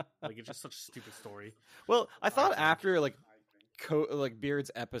like it's just such a stupid story. Well, I thought after like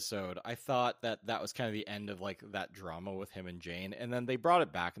Beard's episode, I thought that was kind of the end of like that drama with him and Jane, and then they brought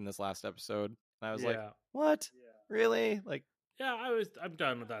it back in this last episode, and I was like, what? Really? Like, yeah, I'm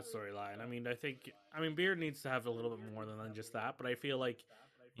done with that storyline. I mean, Beard needs to have a little bit more than just that, but I feel like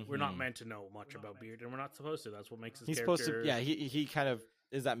we're not meant to know much about Beard, and we're not supposed to. That's what makes his character... supposed to. Yeah, he kind of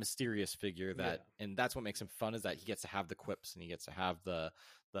is that mysterious figure that, and that's what makes him fun, is that he gets to have the quips and he gets to have the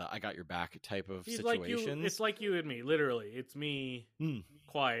I got your back type of situations. Like it's like you and me, literally. It's me,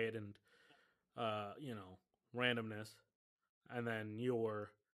 quiet and you know, randomness, and then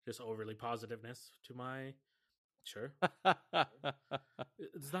your just overly positiveness to my sure.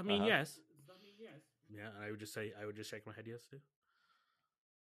 Does that mean yes? Yeah, and I would just shake my head yes too.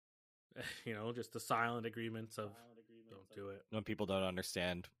 You know, just the silent agreements of don't do it. When people don't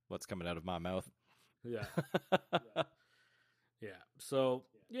understand what's coming out of my mouth. Yeah. Yeah. So,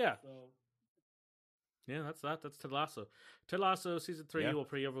 yeah. Yeah, that's that. That's Ted Lasso. Ted Lasso season 3 will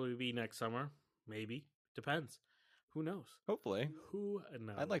probably be next summer. Maybe. Depends. Who knows? Hopefully. Who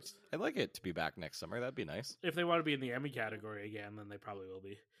knows? I'd like it to be back next summer. That'd be nice. If they want to be in the Emmy category again, then they probably will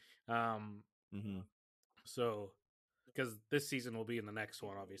be. So, because this season will be in the next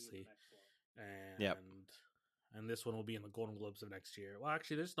one, obviously. And this one will be in the Golden Globes of next year. Well,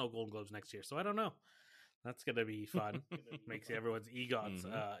 actually, there's no Golden Globes next year, so I don't know. That's going to be fun. Makes everyone's egots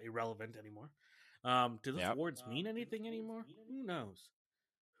irrelevant anymore. Do those awards mean anything anymore? Who knows?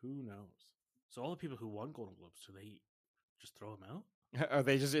 So all the people who won Golden Globes, do they just throw them out? Are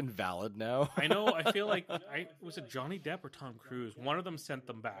they just invalid now? I know. I feel like was it Johnny Depp or Tom Cruise? One of them sent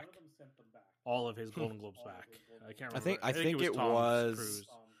them back. All of his Golden Globes back. I can't remember. I think it Tom was Cruise.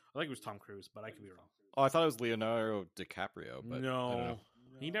 I think it was Tom Cruise, but I could be wrong. Oh, I thought it was Leonardo DiCaprio, but no, I don't know.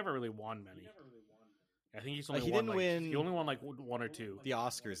 He never really won many. I think he's only he won didn't like, win. He only won like one or two. The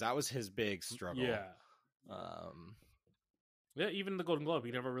Oscars. That was his big struggle. Yeah. Yeah, even the Golden Globe,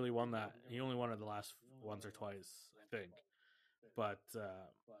 he never really won that. He only won it the last once or twice, I think. But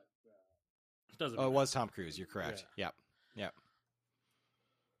it doesn't. Oh, it was Tom Cruise. You're correct. Yeah. Yep.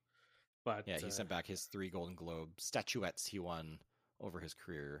 But yeah, he sent back his 3 Golden Globe statuettes he won over his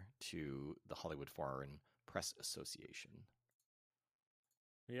career to the Hollywood Foreign Press Association.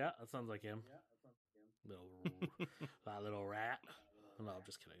 Yeah, that sounds like him. That little rat. No, I'm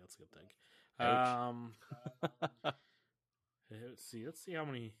just kidding. That's a good thing. Let's see how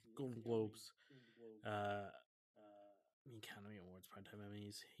many Golden Globes. Academy Awards, Primetime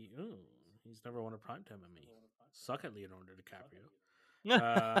Emmys. He's never won a Primetime Emmy. Suck at Leonardo DiCaprio. What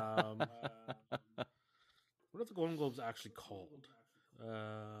are the Golden Globes actually called?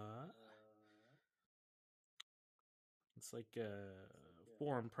 It's like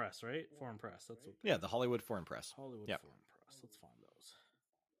Foreign Press, right? Foreign Press. That's what. Yeah, the Hollywood Foreign Press. Hollywood Foreign Press. Let's find those.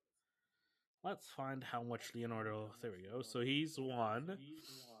 Let's find how much Leonardo. There we go. So he's won.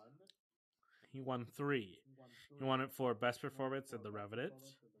 He won 3. He won it for Best Performance in The Revenant.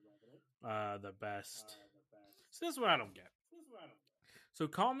 The best. So this is what I don't get. So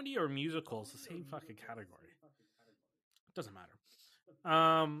comedy or musical is the same fucking category. It doesn't matter.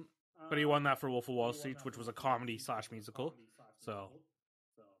 But he won that for Wolf of Wall Street, which was a comedy / musical. So,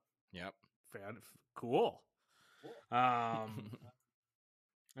 yep, cool. And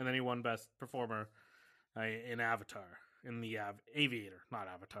then he won Best Performer in Avatar, in the Aviator, not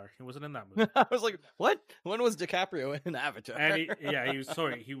Avatar. He wasn't in that movie. I was like, what? When was DiCaprio in Avatar? And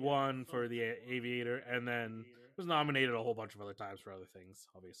he won for the Aviator, and then was nominated a whole bunch of other times for other things,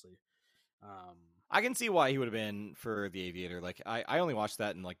 obviously. I can see why he would have been for the Aviator. Like, I only watched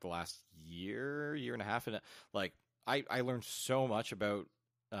that in like the last year and a half, and like I learned so much about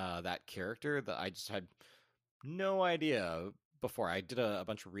that character that I just had no idea before. I did a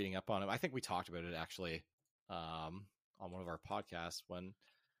bunch of reading up on him. I think we talked about it actually on one of our podcasts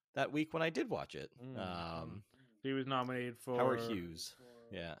that week when I did watch it. He was nominated for Howard Hughes.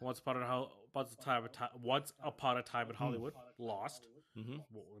 Yeah, Once Upon a Time in Hollywood, lost. Mm-hmm.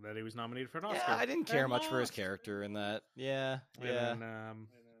 That he was nominated for an Oscar. Yeah, I didn't care much for his character in that. Yeah.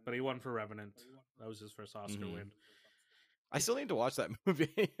 But he won for Revenant. That was his first Oscar win. I still need to watch that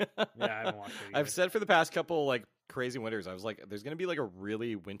movie. Yeah, I haven't watched it either. I've said for the past couple like crazy winters, I was like, there's gonna be like a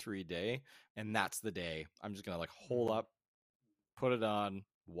really wintry day, and that's the day. I'm just gonna like hole up, put it on,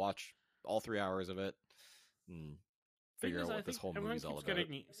 watch all 3 hours of it, and figure out what this whole movie's all about.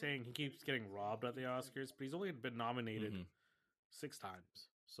 Saying he keeps getting robbed at the Oscars, but he's only been nominated 6 times.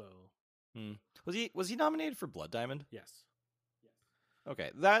 So was he nominated for Blood Diamond? Yes.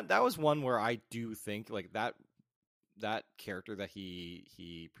 Okay, that was one where I do think like that character that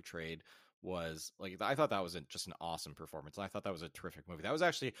he portrayed was like, I thought that was just an awesome performance. And I thought that was a terrific movie. That was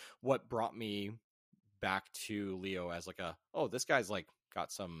actually what brought me back to Leo as like this guy's like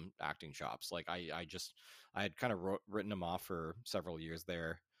got some acting chops. Like I had kind of written him off for several years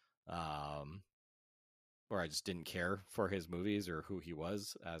there, where I just didn't care for his movies or who he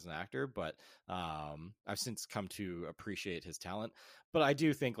was as an actor. But I've since come to appreciate his talent. But I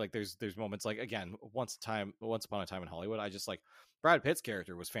do think like there's moments like, again, Once Upon a Time in Hollywood, I just like Brad Pitt's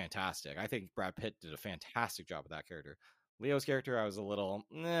character was fantastic. I think Brad Pitt did a fantastic job with that character. Leo's character, I was a little,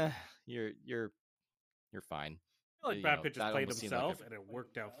 you're fine. I feel like Brad Pitt just played himself, and it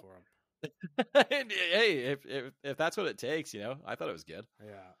worked out for him. Hey, if that's what it takes, I thought it was good.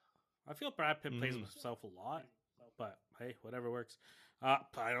 Yeah, I feel Brad Pitt plays himself a lot, but hey, whatever works. I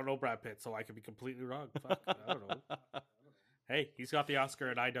don't know Brad Pitt, so I could be completely wrong. Fuck, I don't know. Hey, he's got the Oscar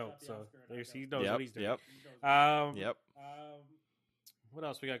and I don't, so he knows what he's doing. Yep. What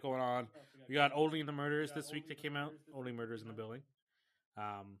else we got going on? We got Only the Murders this week that came out. Only Murders in the Building.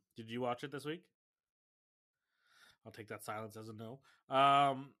 Did you watch it this week? I'll take that silence as a no.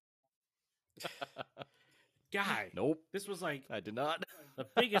 Guy. Nope. This was like I did not. The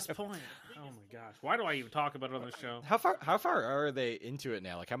biggest point. Oh my gosh. Why do I even talk about it on the show? How far are they into it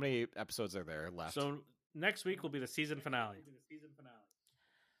now? Like how many episodes are there left? So next week will be the season finale.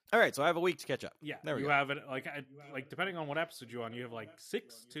 All right, so I have a week to catch up. Yeah, there we go. You have it like depending on what episode you're on, you have like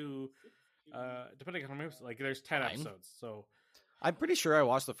 6 to depending on how many episodes, like there's 10 episodes. So I'm pretty sure I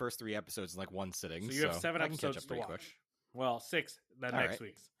watched the first 3 episodes in like one sitting. So you have 7 episodes to watch. Quick. Well, 6 then next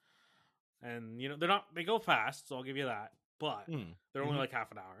week's. And they go fast, so I'll give you that. but they're only Mhm. like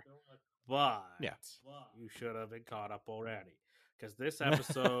half an hour. But Yeah. you should have been caught up already, because this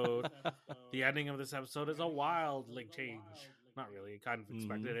episode, the ending of this episode is a wild like change. Not really, kind of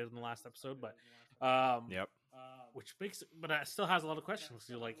expected it in the last episode, but Yep. which makes, but it still has a lot of questions.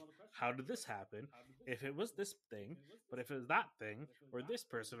 You're like, how did this happen? If it was this thing, but if it was that thing, or this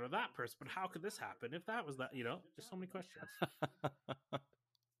person, or that person, but how could this happen if that was that? Just so many questions.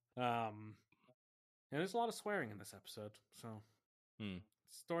 And there's a lot of swearing in this episode, so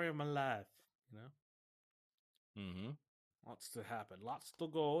story of my life, Mm-hmm. Lots to happen, lots to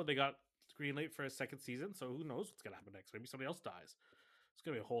go. They got green light for a second season, so who knows what's gonna happen next? Maybe somebody else dies. It's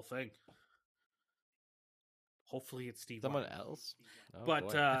gonna be a whole thing. Hopefully, it's Steve. Someone Martin. else. Oh, But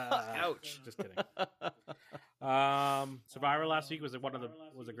boy. Ouch. Just kidding. Survivor last week was a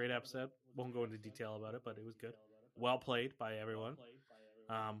great episode. Won't go into detail about it, but it was good. Well played by everyone.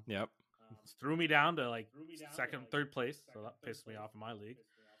 Yep. Threw me down to like second, third place, so that pissed me off in my league.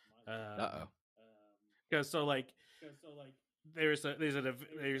 Because there's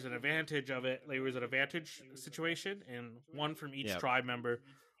an advantage of it. There was an advantage situation, and one from each tribe member.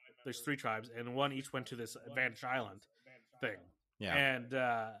 There's 3 tribes, and one each went to this advantage island thing. Yeah. And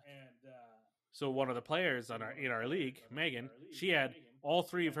so one of the players in our league, Megan, she had all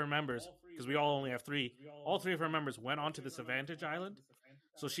 3 of her members, because we all only have 3. All 3 of her members went onto this advantage island,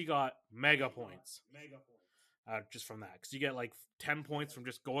 so she got mega points just from that. Because you get like 10 points from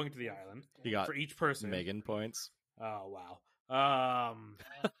just going to the island. You got for each person. Megan points. Oh wow.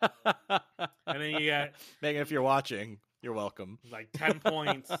 And then you get Megan, if you're watching, you're welcome. Like 10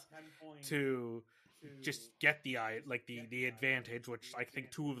 points to just get the advantage, which I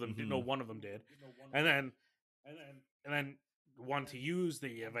think 2 of them did. No, 1 of them did, and then 1 to use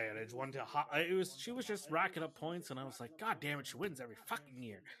the advantage, 1 to she was just racking up points, and I was like, God damn it, she wins every fucking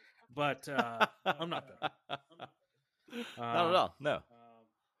year. But I'm not bitter. Not at all. No.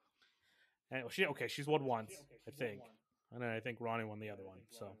 And she's won once, I think, and then I think Ronnie won the other one.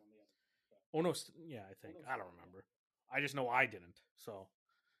 So, oh no, I think I don't remember. I just know I didn't. So,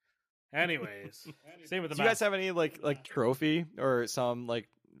 anyways, same with the. Do you guys have any like trophy or some like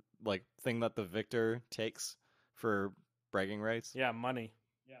thing that the victor takes for bragging rights? Yeah, money.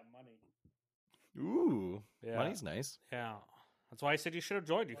 Ooh, yeah. Money's nice. Yeah, that's why I said you should have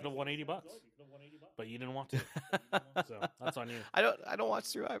joined. You could have won $80, but you didn't want to. So that's on you. I don't watch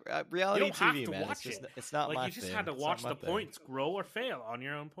through reality you don't TV, have to man. Watch it's not like my you just thing. had to watch the points grow or fail on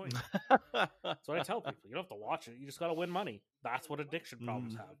your own points. That's what I tell people. You don't have to watch it. You just got to win money. That's what addiction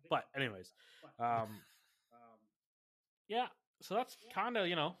problems have. But anyways, yeah. So that's kind of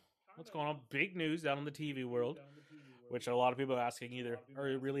what's going on. Big news down in the TV world, which a lot of people are asking either are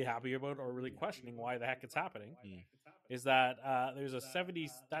you really happy about or really questioning why the heck it's happening. Is that there's a 70s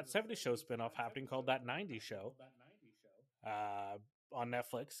show spinoff happening called That 90s Show on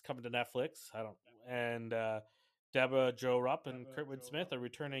Netflix, coming to Netflix. And Deborah Jo Rupp and Kurtwood Smith are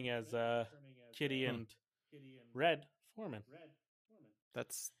returning as Kitty and Red Foreman.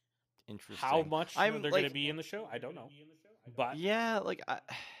 That's interesting. How much they're going to be in the show, I don't know. But yeah,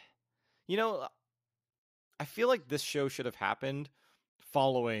 I feel like this show should have happened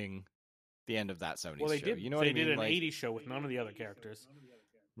following the end of that 70s well, they show. did. You know what I mean? They did an 80s show with none of the other characters.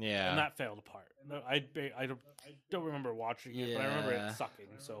 Yeah, and that failed apart. No, I don't remember watching it, but I remember it sucking.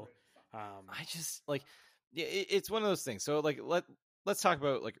 So, I just it's one of those things. So let's talk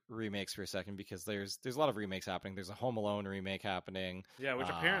about remakes for a second, because there's a lot of remakes happening. There's a Home Alone remake happening. Yeah, which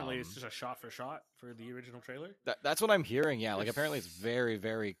apparently is just a shot for shot for the original trailer. That's what I'm hearing. Yeah, apparently it's very,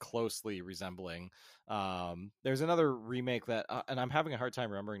 very closely resembling. There's another remake that, and I'm having a hard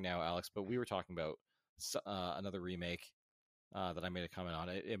time remembering now, Alex, but we were talking about another remake that I made a comment on.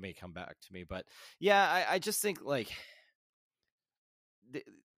 It may come back to me, but yeah, I just think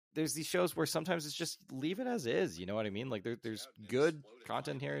there's these shows where sometimes it's just leave it as is. You know what I mean? There's good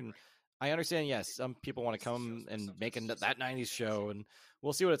content here, and I understand. Yes, some people want to come and make that 90s show, and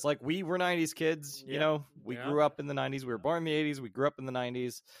we'll see what it's like. We were 90s kids, we grew up in the 90s. We were born in the 80s. We grew up in the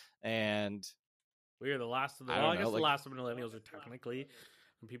 90s, and we are the last of the. I guess the last of the millennials are technically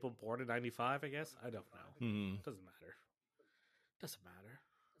people born in 95. I guess I don't know. Mm-hmm. Doesn't matter.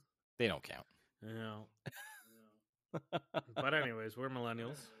 They don't count. But anyways, we're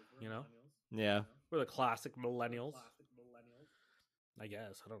millennials. Yeah, we're the classic millennials. I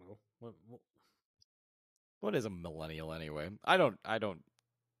guess I don't know what is a millennial anyway. I don't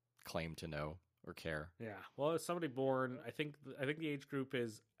claim to know or care. Yeah, well, it's somebody born. I think the age group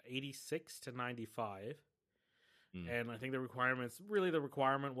is 86 to 95, and I think the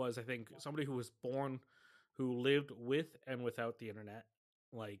requirement was I think somebody who was born who lived with and without the internet,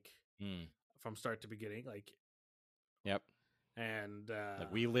 from start to beginning, Yep. And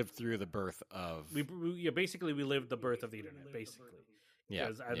Like we lived through the birth of basically we lived the birth of the internet, basically.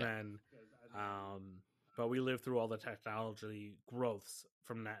 Yeah. Then but we lived through all the technology growths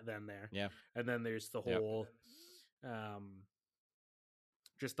from that then there. Yeah. And then there's the whole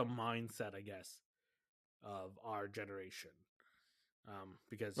just the mindset, I guess, of our generation.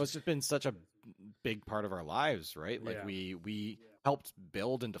 Because it's just been such a big part of our lives, right? Like we helped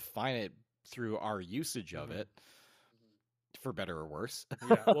build and define it through our usage of it, for better or worse.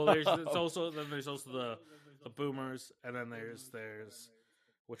 Yeah. Well, there's also the boomers, and then there's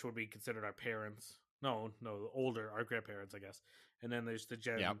which would be considered our parents. No, older, our grandparents, I guess. And then there's the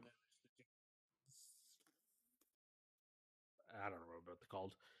Gen. Yep. I don't know what they're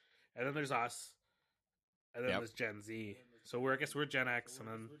called. And then there's us. And then there's Gen Z. So I guess we're Gen X, and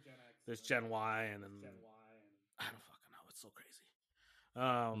then there's Gen Y, and then I don't fucking know. It's so crazy.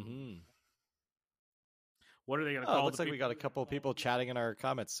 What are they going to call? Looks like we got a couple of people chatting in our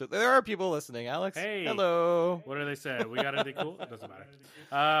comments. So there are people listening. Alex, hey, hello. What do they say? We got anything cool? It doesn't matter.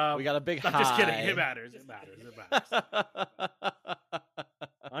 We got a big. I'm just kidding. It matters.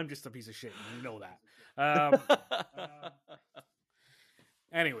 I'm just a piece of shit. You know that.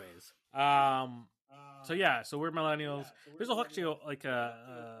 Anyways, so we're millennials. There's actually like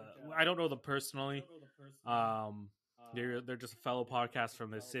I don't know them personally. They're just a fellow podcast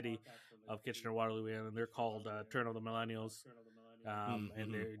from the city of Kitchener-Waterloo, and they're called Turn of the Millennials.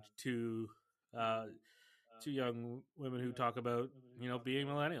 And they're two young women who talk about being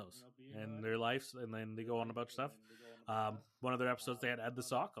millennials and their lives, and then they go on about stuff. One of their episodes they had the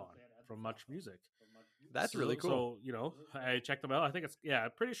Sock on from Much Music. That's really cool. So I checked them out. I think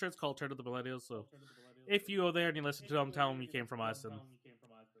I'm pretty sure it's called Turn of the Millennials. So if you go there and you listen to them, tell them you came from us, and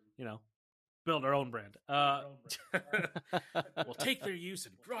build our own brand. We'll take their use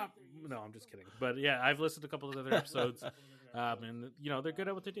and drop. No, I'm just kidding. But yeah, I've listened to a couple of other episodes, and they're good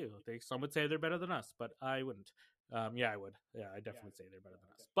at what they do. Some would say they're better than us, but I wouldn't. Yeah, I would. Yeah, I definitely say they're better than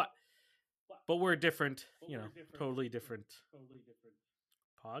us. But we're different. Totally different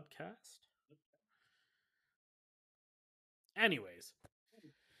podcast. Anyways,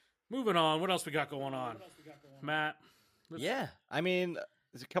 moving on. What else we got going on, Matt? Yeah, I mean,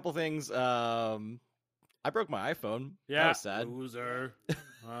 there's a couple things. I broke my iPhone. Yeah, that was sad. Loser.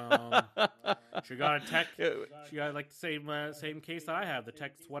 She got a tech. She got like the same case that I have. The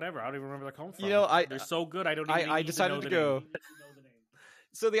text, whatever. I don't even remember the home from. They're so good. I don't. Even I decided to go.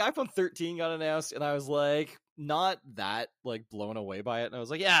 So the iPhone 13 got announced, and I was like, not that like blown away by it. And I was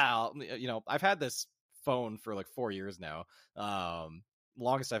like, yeah, I've had this phone for like 4 years now.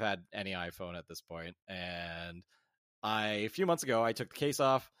 Longest I've had any iPhone at this point. And a few months ago, I took the case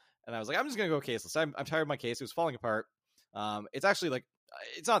off, and I was like, I'm just gonna go caseless. I'm tired of my case. It was falling apart. It's actually like,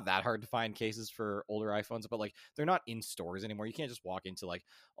 it's not that hard to find cases for older iPhones, but like they're not in stores anymore. You can't just walk into like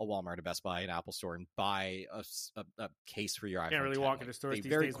a Walmart, a Best Buy, an Apple store and buy a case for your iPhone. Can't really 10. walk into stores these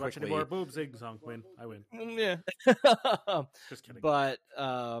days much anymore. Boom, zing, zong, win. I win. Yeah. Just kidding. But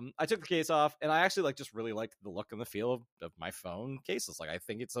I took the case off, and I actually just really liked the look and the feel of my phone cases. Like I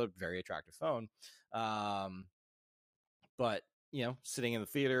think it's a very attractive phone. But sitting in the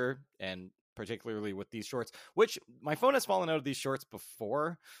theater, and particularly with these shorts, which my phone has fallen out of these shorts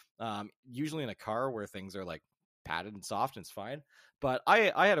before, usually in a car where things are like padded and soft and it's fine. But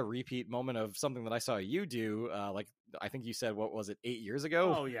I had a repeat moment of something that I saw you do, like I think you said, what was it, 8 years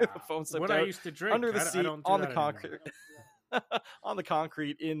ago? Oh yeah. The phone slipped what out I used to drink under the seat, on the concrete. On the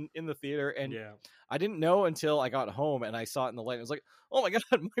concrete in the theater, and I didn't know until I got home and I saw it in the light. I was like, oh my god,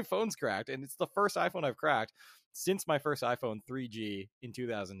 my phone's cracked. And it's the first iPhone I've cracked since my first iPhone 3G in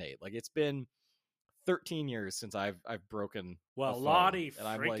 2008. Like it's been 13 years since I've broken. Well, Lottie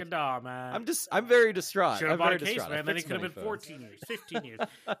freaking daw, man. I'm very distraught. Should have bought a case, man. Then it could have been 14 years, 15 years.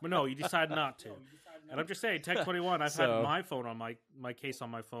 But no, you decided not to. And I'm just saying, Tech 21. I've had my phone on my case on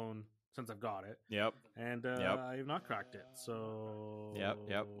my phone since I've got it. Yep. And I have not cracked it. So.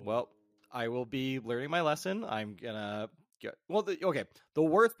 Yep. Well, I will be learning my lesson. I'm gonna get. Well, the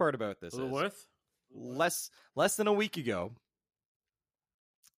worst part about this is less than a week ago,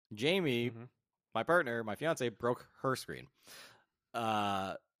 Jamie, my partner, my fiance, broke her screen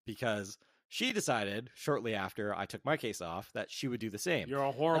because she decided shortly after I took my case off that she would do the same. You're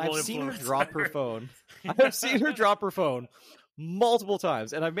a horrible. I've seen her drop her phone. I've seen her drop her phone multiple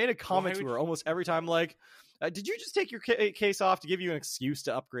times, and I've made a comment to her almost every time, like, did you just take your case off to give you an excuse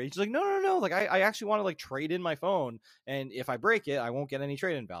to upgrade? She's like, no. Like, I actually want to like trade in my phone, and if I break it, I won't get any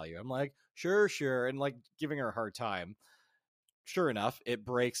trade-in value. I'm like, sure, and like giving her a hard time. Sure enough, it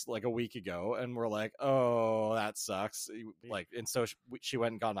breaks like a week ago, and we're like, oh, that sucks. Like, and so she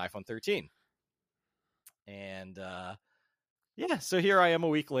went and got an iPhone 13. And yeah, so here I am a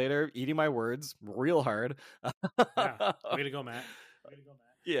week later, eating my words real hard. Yeah, way to go, Matt.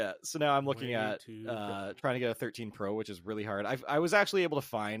 Yeah, so now I'm looking at trying to get a 13 Pro, which is really hard. I was actually able to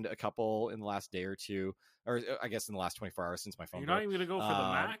find a couple in the last day or two, or I guess in the last 24 hours since my phone. You're not even gonna go for the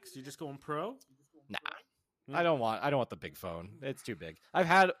Max. You're just going Pro. Nah, I don't want the big phone. It's too big. I've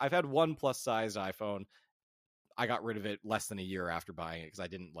had one plus sized iPhone. I got rid of it less than a year after buying it because I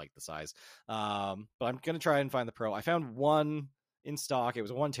didn't like the size. But I'm gonna try and find the Pro. I found one in stock. It was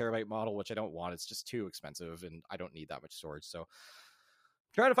a 1 terabyte model, which I don't want. It's just too expensive, and I don't need that much storage. So,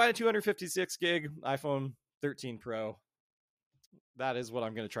 trying to find a 256 gig iPhone 13 Pro. That is what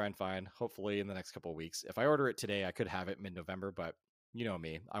I'm going to try and find, hopefully in the next couple of weeks. If I order it today, I could have it mid-November, but you know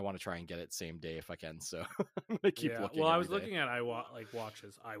me, I want to try and get it same day if I can. So I'm going to keep looking. Well, I was looking at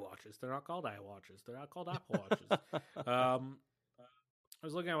watches. iWatches. They're not called iWatches. They're not called Apple Watches. I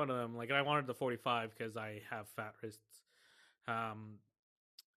was looking at one of them, like, and I wanted the 45 because I have fat wrists, and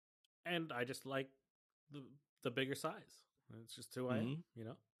I just like the bigger size. It's just who I am. You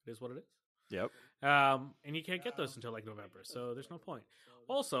know, it is what it is. Yep. And you can't get those until like November, so there's no point.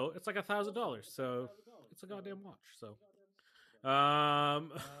 Also, it's like $1,000, so it's a goddamn watch. So,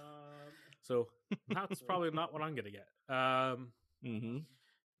 so that's probably not what I'm gonna get. But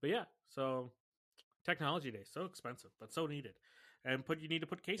yeah, so technology day, so expensive but so needed, and you need to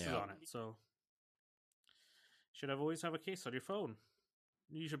put cases on it. So, you should always have a case on your phone.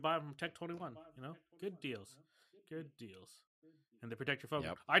 You should buy them from Tech 21. You know, good deals. And they protect your phone.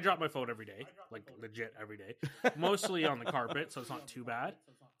 Yep. I drop my phone every day, like legit every day. Mostly on the carpet, so it's not too bad.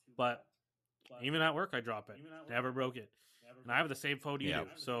 But even at work, I drop it. Never broke it. And I have the same phone you do,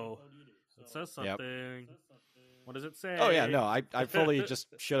 so it says something. Yep. What does it say? Oh yeah, no, I fully just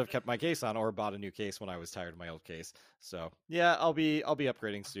should have kept my case on or bought a new case when I was tired of my old case. So yeah, I'll be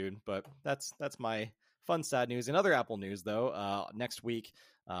upgrading soon. But that's my fun sad news. In other Apple news though, next week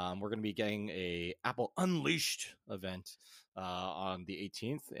we're going to be getting a Apple Unleashed event on the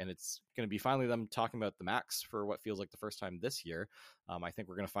 18th, and it's going to be finally them talking about the Macs for what feels like the first time this year. I think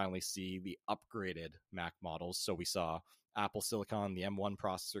we're going to finally see the upgraded Mac models. So we saw Apple Silicon, the M1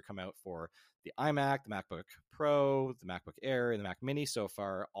 processor, come out for the iMac, the MacBook Pro, the MacBook Air, and the Mac Mini. So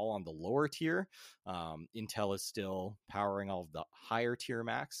far, all on the lower tier. Intel is still powering all of the higher tier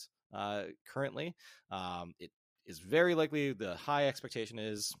Macs currently. It is very likely, the high expectation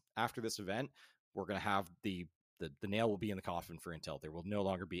is after this event, we're going to have the nail will be in the coffin for Intel. There will no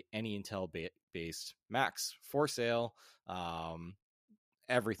longer be any Intel based Macs for sale.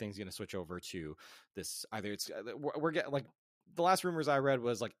 Everything's going to switch over to this. Either it's we're getting, like, the last rumors I read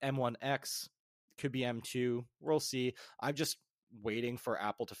was like M1X, could be M2. We'll see. I'm just waiting for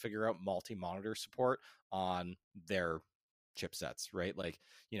Apple to figure out multi-monitor support on their chipsets, right? Like,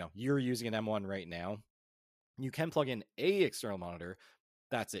 you know, you're using an M1 right now. You can plug in a external monitor.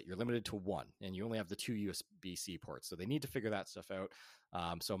 That's it. You're limited to one, and you only have the 2 USB-C ports. So they need to figure that stuff out.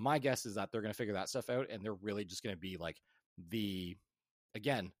 So my guess is that they're going to figure that stuff out, and they're really just going to be like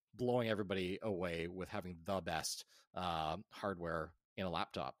again, blowing everybody away with having the best hardware in a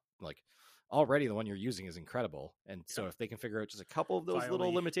laptop. Like, already the one you're using is incredible, and so if they can figure out just a couple of those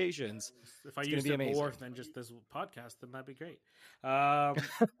little limitations, if I used it more than just this podcast, then that'd be great.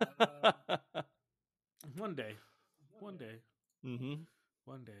 One day, one day,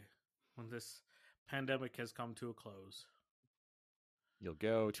 when this pandemic has come to a close, you'll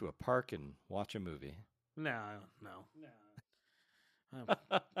go to a park and watch a movie. No.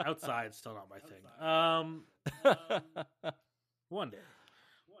 Outside's still not my thing. One day.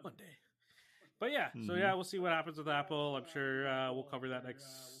 But yeah, so yeah, we'll see what happens with Apple. I'm sure we'll cover that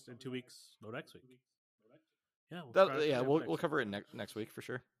in 2 weeks. No, next week. Yeah, we'll cover it next week for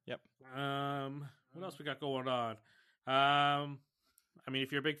sure. Yep. What else we got going on? I mean,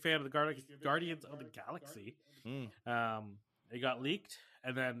 if you're a big fan of the Guardians of the Galaxy, it got leaked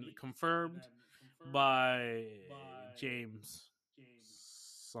and then confirmed by James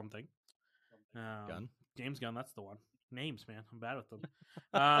something. Gunn. James Gunn, that's the one. Names, man, I'm bad with them.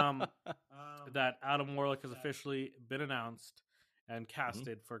 That Adam Warlock has officially been announced and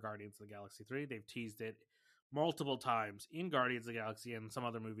casted for Guardians of the Galaxy 3. They've teased it multiple times in Guardians of the Galaxy and some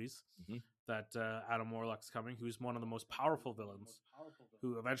other movies that Adam Warlock's coming, who's one of the most powerful villains,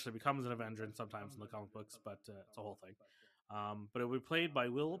 who eventually becomes an Avenger and sometimes in the comic books, but it's a whole thing. But it will be played by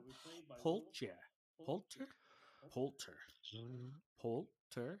Will Poulter. Poulter.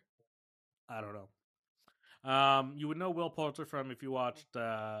 I don't know. You would know Will Poulter from if you watched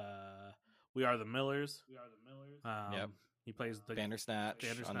We Are the Millers. Yep. He plays the Bandersnatch on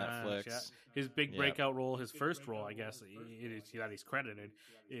Bandersnatch. Netflix. Yeah, his big Yep. breakout role, his first role, I guess, that he's credited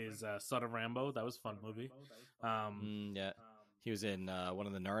is Son of Rambo. That was a fun movie. Yeah, he was in one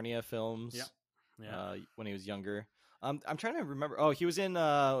of the Narnia films. Yeah. When he was younger. I'm trying to remember. Oh, he was in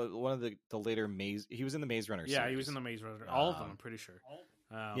one of the later Maze. He was in the Maze Runner. Yeah, series. he was in the Maze Runner. All of them, I'm pretty sure.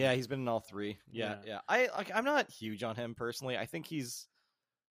 Yeah, he's been in all three. Yeah. I'm not huge on him personally. I think he's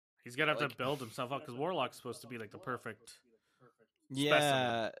gonna have to build himself up because Warlock's supposed to be like the perfect.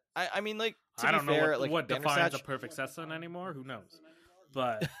 Yeah, I mean, like, to I be don't fair, know like, what defines a perfect specimen anymore. Who knows?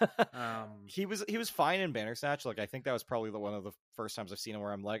 But he was fine in Bandersnatch. Like, I think that was probably one of the first times I've seen him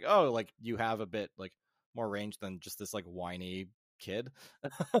where I'm like, oh, like, you have a bit like more range than just this like whiny kid.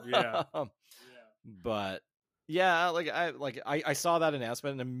 Yeah. But yeah, I saw that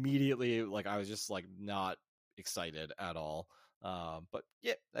announcement and immediately like I was just like not excited at all. But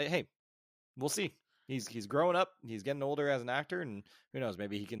yeah, hey, we'll see. He's growing up. He's getting older as an actor, and who knows?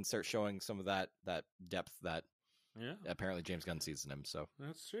 Maybe he can start showing some of that depth that apparently James Gunn sees in him. So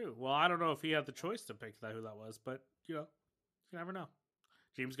that's true. Well, I don't know if he had the choice to pick who that was, but you never know.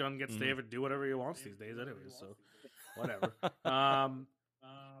 James Gunn gets to do whatever he wants these days, anyways. So whatever.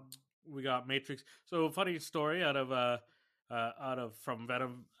 We got Matrix. So funny story out of from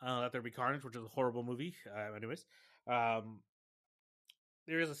Venom, Let There Be Carnage, which is a horrible movie. Anyways.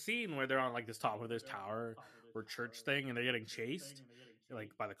 There is a scene where they're on like this top of this tower or church thing, and they're getting chased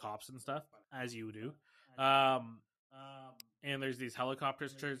like by the cops and stuff, as you do. And there's these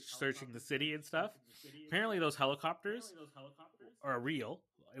helicopters searching the city and stuff. Apparently, those helicopters are real.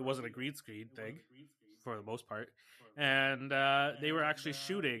 It wasn't a green screen thing for the most part, and they were actually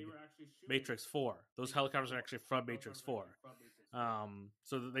shooting Matrix 4. Those helicopters are actually from Matrix 4.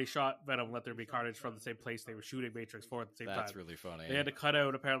 So they shot Venom Let There Be Carnage from the same place they were shooting Matrix 4 at the same time. That's really funny. They had to cut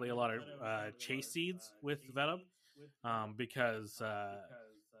out apparently a lot of chase scenes with Venom because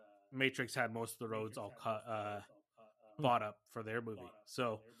Matrix had most of the roads all bought up for their movie.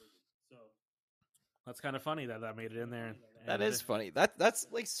 So that's kind of funny that made it in there. That is funny. That's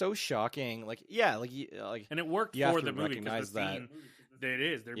like so shocking. Like, yeah, like and it worked for the movie because the scene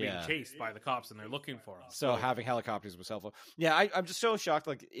they're being chased by the cops and they're looking for them. So having helicopters was helpful. Yeah, I'm just so shocked.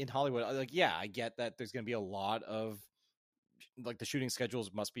 Like in Hollywood, like I get that there's going to be a lot of like the shooting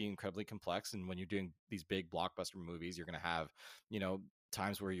schedules must be incredibly complex, and when you're doing these big blockbuster movies, you're going to have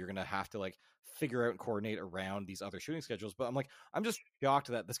times where you're going to have to like figure out and coordinate around these other shooting schedules. But I'm just shocked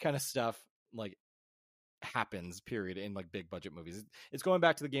that this kind of stuff like happens period in like big budget movies. It's going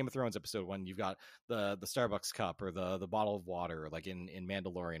back to the Game of Thrones episode when you've got the Starbucks cup or the bottle of water, like in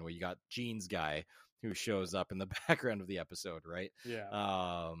Mandalorian, where you got Jean's guy who shows up in the background of the episode, right?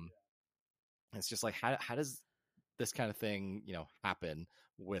 It's just like how does this kind of thing happen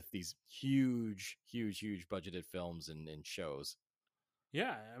with these huge budgeted films and shows?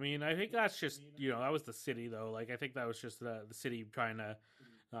 Yeah, I mean, I think that's just that was the city though. Like I think that was just the city trying to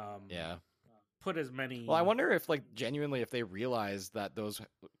put as many. Well, I wonder if like genuinely if they realized that those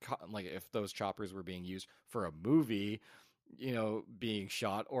like if those choppers were being used for a movie, being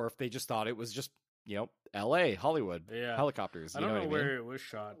shot, or if they just thought it was just L.A. Hollywood helicopters. I don't know where it was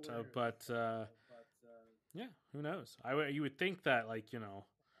shot, but yeah, who knows? You would think that like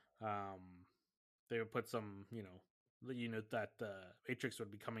they would put some that the Matrix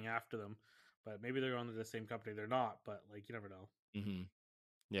would be coming after them, but maybe they're under the same company. They're not, but like you never know. Mm-hmm.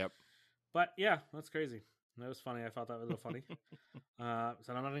 Yep. But yeah, that's crazy. That was funny. I thought that was a little funny. It's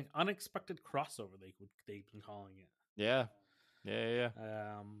an unexpected crossover. They've been calling it. Yeah.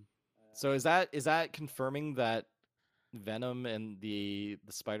 So is that confirming that Venom and the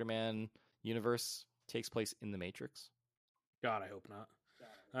Spider-Man universe takes place in the Matrix? God, I hope not.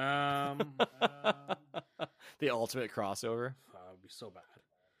 The ultimate crossover. That would be so bad.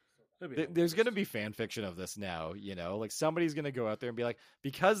 There's going to be fan fiction of this now, like somebody's going to go out there and be like,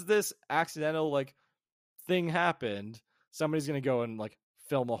 because this accidental like thing happened, somebody's going to go and like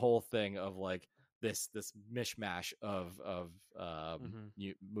film a whole thing of like this mishmash of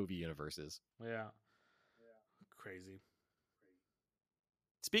movie universes. Yeah. Crazy.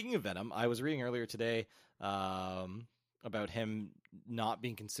 Speaking of Venom, I was reading earlier today about him not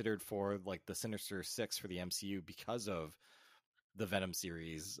being considered for like the Sinister Six for the MCU because of the Venom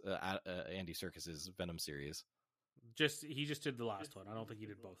series, Andy Serkis's Venom series. He just did the last one. I don't think he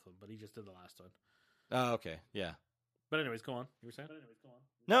did both of them, but he just did the last one. Oh, okay, yeah. But anyways, go on. You were saying?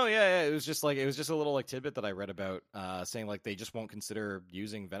 No, yeah. It was just a little like tidbit that I read about, saying like they just won't consider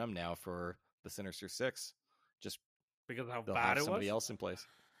using Venom now for the Sinister Six, just because of how bad it was. Somebody else in place.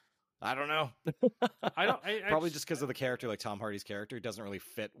 I don't know. Probably just because of the character, like Tom Hardy's character, doesn't really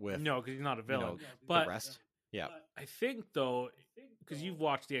fit with. No, because he's not a villain. But the rest. Yeah. I think though, because you've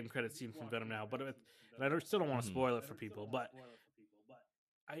watched the end credit scene from Venom now, but and I still don't want to spoil it for people, but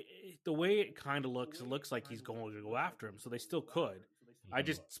the way it kind of looks, it looks like he's going to go after him, so they still could. I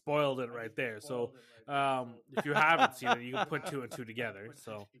just spoiled it right there. So if you haven't seen it, you can put two and two together.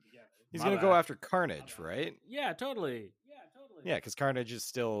 So he's going to go after Carnage, right? Yeah, totally. Yeah, because Carnage is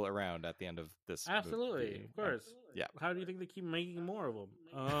still around at the end of this. Absolutely, movie. Of course. Yeah. How do you think they keep making more of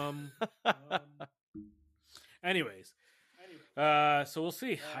them? Anyways, so we'll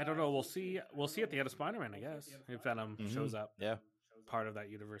see. I don't know. We'll see. We'll see at the end of Spider-Man, I guess, if Venom shows up. Yeah. Part of that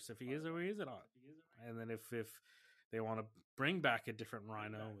universe, if he is or he isn't on. And then if they want to bring back a different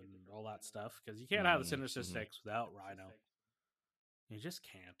Rhino and all that stuff, because you can't have the Sinister Six without Rhino. You just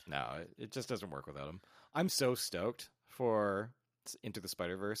can't. No, it just doesn't work without him. I'm so stoked for Into the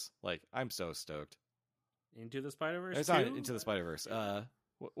Spider-Verse. Like, I'm so stoked. Into the Spider-Verse? It's not Into the Spider-Verse.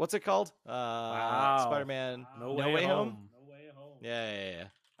 What's it called? Wow. Spider-Man No Way Home. Yeah.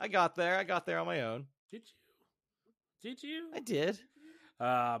 I got there on my own. Did you? I did.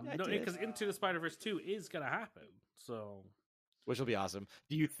 No, because Into the Spider-Verse 2 is going to happen. So, which will be awesome.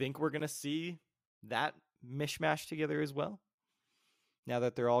 Do you think we're going to see that mishmash together as well? Now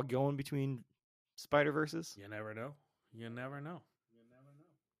that they're all going between Spider-Verses? You never know.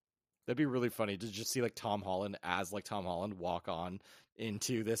 That'd be really funny to just see like Tom Holland as like Tom Holland walk on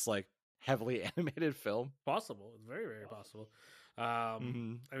into this like heavily animated film. Possible. It's very, very possible. I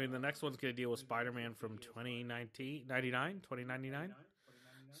mean, the next one's going to deal with Spider-Man from 2099.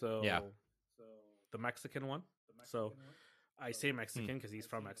 So, yeah. The Mexican one. So, I say Mexican because he's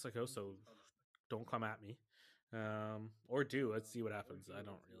from Mexico, so don't come at me. Or do. Let's see what happens. I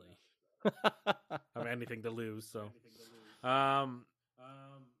don't really have anything to lose, so.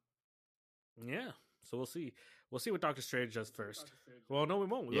 Yeah, so we'll see. We'll see what Doctor Strange does first. Well, no, we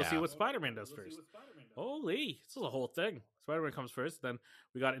won't. We'll see what Spider-Man does first. Holy, this is a whole thing. Spider-Man comes first. Then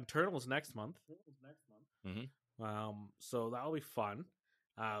we got Internals next month. So that'll be fun.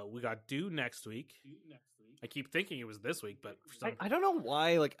 We got Dune next week. I keep thinking it was this week, but for some... I don't know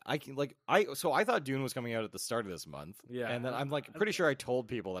why. I thought Dune was coming out at the start of this month. Yeah, and then I'm pretty sure I told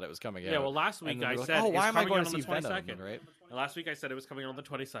people that it was coming out. Yeah, well, last week I said, why am I going to see 22nd? Venom? Right? Last week I said it was coming on the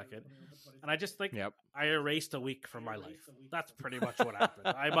 22nd, and I just I erased a week from my life. That's pretty much what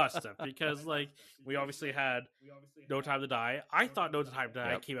happened. I must have, because we obviously had No Time to Die. I thought No Time to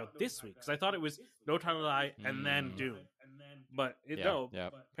Die came out this week because I thought it was No Time to Die and then Dune. But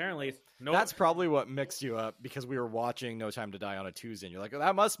apparently that's probably what mixed you up, because we were watching No Time to Die on a Tuesday and you're like,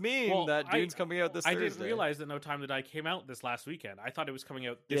 that must mean that Dune's coming out this Thursday. I didn't realize that No Time to Die came out this last weekend. I thought it was coming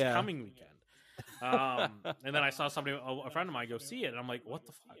out this coming weekend. And then I saw a friend of mine go see it, and I'm like, what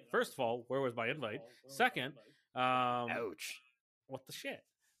the fuck? First of all, where was my invite? Second, ouch, what the shit?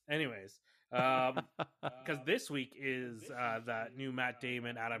 Anyways, because this week is that new Matt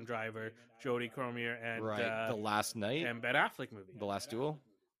Damon, Adam Driver, Jodie Comer, and The Last Night, and Ben Affleck movie, The Last Duel.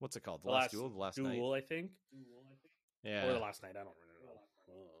 What's it called? The Last Duel, The Last Night. Duel, I think. Yeah, or The Last Night. I don't remember.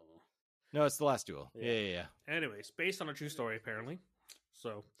 No, it's The Last Duel. Yeah. Anyways, based on a true story, apparently.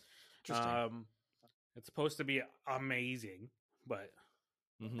 So, interesting. It's supposed to be amazing, but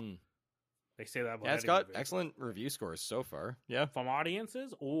they say that about it's got excellent review scores so far. Yeah, from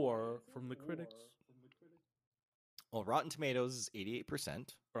audiences or from the critics. Well, Rotten Tomatoes is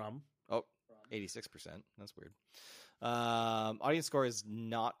 88%. From 86%. That's weird. Audience score is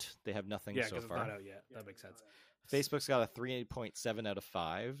not. They have nothing so far. It's not out yet. That makes sense. Facebook's got a 3.7 out of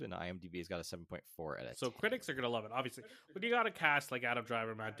 5, and IMDb's got a 7.4 out of 10. So critics are going to love it, obviously. But you got a cast like Adam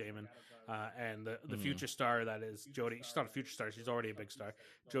Driver, Matt Damon, and the future star that is Jodie. She's not a future star. She's already a big star.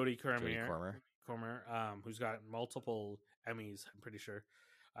 Jodie Comer, who's got multiple Emmys, I'm pretty sure,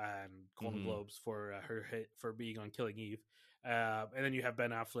 and Golden Globes for her hit for being on Killing Eve. And then you have Ben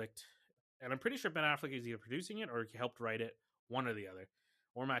Affleck, and I'm pretty sure Ben Affleck is either producing it or he helped write it, one or the other,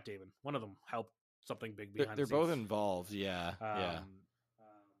 or Matt Damon. One of them helped something big behind. They're both involved. Yeah.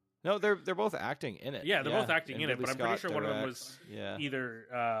 No, they're both acting in it. Yeah, they're both acting in it, but I'm pretty sure one of them was either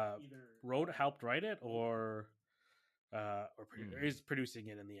helped write it or is producing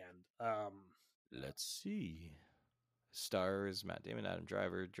it in the end. Let's see. Stars Matt Damon, Adam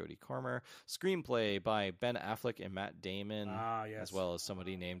Driver, Jodie Comer. Screenplay by Ben Affleck and Matt Damon, as well as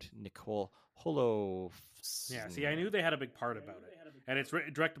somebody named Nicole Holo. Yeah, see, I knew they had a big part about it, and it's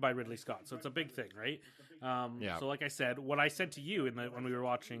directed by Ridley Scott, so it's a big thing, right? So, like I said, what I said to you when we were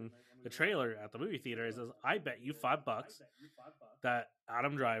watching the trailer at the movie theater is I bet you $5 that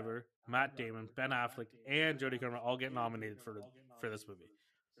Adam Driver, Matt Damon, Ben Affleck, and Jodie Comer all get nominated for this movie.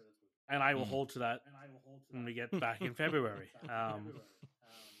 And I will hold to that when we get back in February.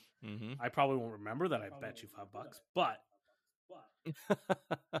 Mm-hmm. I probably won't remember that. I bet you $5, but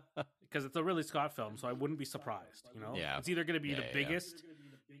because it's a Ridley Scott film, so I wouldn't be surprised. Yeah. It's either going to be the Yeah. biggest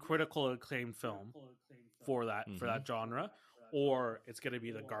critical acclaimed film for that genre, or it's going to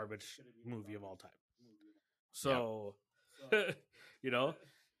be the garbage movie of all time. So,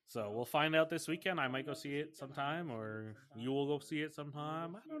 so we'll find out this weekend. I might go see it sometime, or you will go see it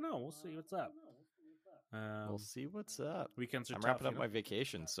sometime. I don't know. We'll see what's up. We'll see what's up. Weekends are I'm tough, wrapping up my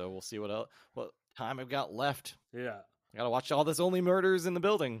vacation, so we'll see what time I've got left. Yeah. I gotta watch all this Only Murders in the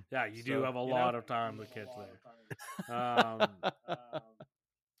Building. Yeah, you do have a lot of time with kids there.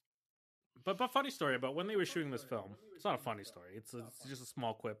 But funny story about when they were shooting this film. It's not a funny story. It's just a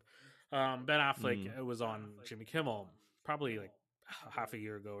small quip. Ben Affleck was on Jimmy Kimmel probably like half a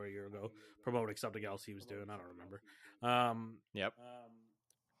year ago or a year ago, promoting something else he was doing. I don't remember. Yep.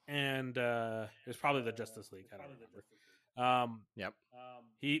 And it was probably the Justice League. I don't remember. Yep.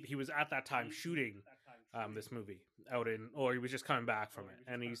 He was at that time shooting this movie or he was just coming back from it,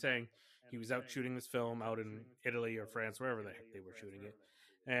 and he's saying he was out shooting this film out in Italy or France, wherever the heck they were shooting it,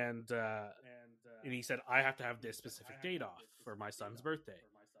 and he said, I have to have this specific date off for my son's birthday.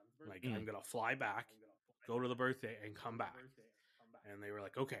 Like, I'm gonna fly back, go to the birthday, and come back. And they were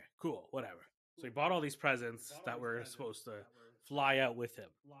like, okay, cool, whatever. So he bought all these presents that were supposed to fly out with him.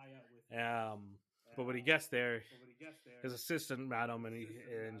 But when he gets there, his assistant met him,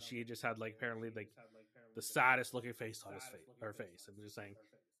 and she just had apparently the saddest looking face on her face, and just saying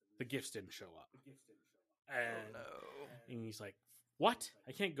the gifts didn't show up. And he's like, what?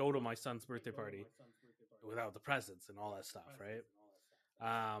 I can't go to my son's birthday party without the presents and all that stuff, right?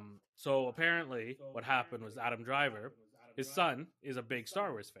 So apparently what happened was Adam Driver, his son, is a big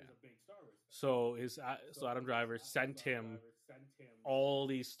Star Wars fan. So Adam Driver sent him all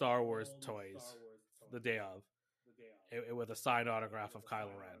these Star Wars toys the day of, with a signed autograph of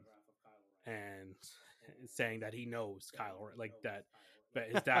Kylo Ren, and saying that he knows Kylo Ren, that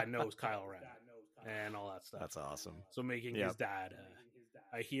his dad knows Kylo Ren, and all that stuff. That's awesome. So making his dad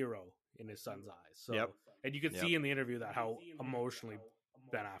a hero in his son's eyes. So, and you can see in the interview that how emotionally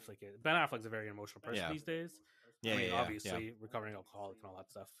Ben Affleck is. Ben Affleck's a very emotional person these days. Obviously recovering alcoholic and all that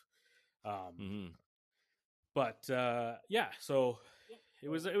stuff. But so it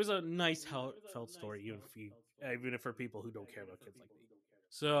was a nice heartfelt story, even if for people who don't care about kids like me.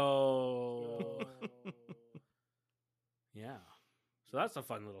 So so that's a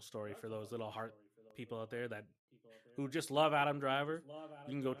fun little story for those little heart people out there who just love Adam Driver.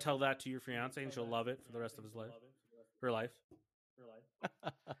 You can go tell that to your fiance, and she'll love it for the rest of her life.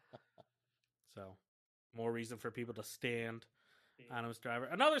 So, more reason for people to stand Adam Driver.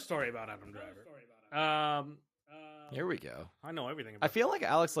 Another story about Adam Driver. Here we go. I know everything about I feel like,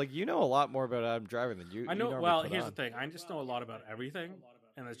 Alex, you know a lot more about Adam Driver than you. I know. Well, here's the thing. I just know a lot about everything,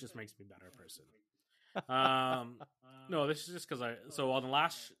 and that just makes me a better person. No, this is just because on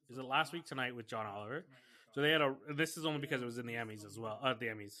last week tonight with John Oliver. So they had this is only because it was in the Emmys as well. The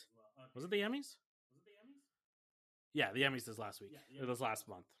Emmys. Was it the Emmys? Yeah, the Emmys this last week. It was last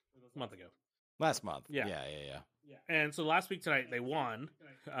month. A month ago. Last month. Yeah. Yeah. And so last week tonight they won.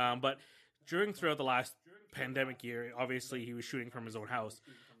 But throughout the last pandemic year, obviously he was shooting from his own house.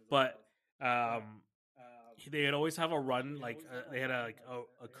 But they would always have a run, they had a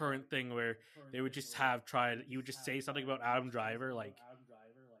current thing where they would just you would just say something about Adam Driver,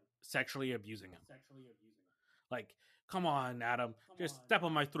 sexually abusing him. Come on, Adam, just step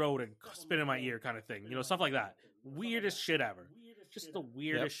on my throat and spit in my ear kind of thing. Stuff like that. Weirdest shit ever. Just the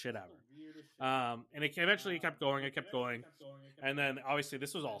weirdest shit ever. And it eventually kept going. And then obviously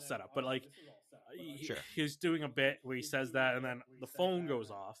this was all set up, but he's doing a bit where he says that, and then the phone goes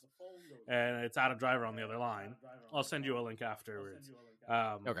off, and it's Adam Driver on the other line. I'll send you a link afterwards.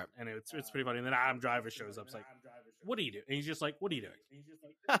 Okay. And it's pretty funny. And then Adam Driver shows up. It's like, what are you doing? And he's just like, what are you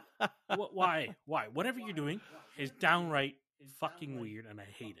doing? Why? Whatever you're doing is downright fucking weird, and I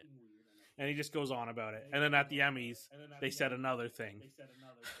hate it. And he just goes on about it. And then at the Emmys, they said another thing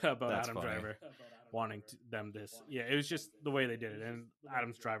about Adam Driver wanting them this. Yeah, it was just the way they did it. And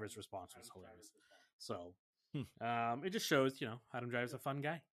Adam Driver's response was hilarious. So it just shows, Adam Driver's a fun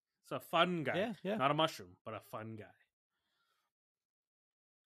guy. It's a fun guy. Yeah. Not a mushroom, but a fun guy.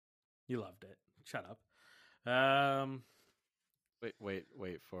 You loved it. Shut up. Wait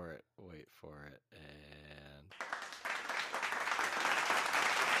for it. And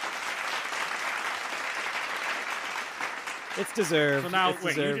it's deserved. So now, it's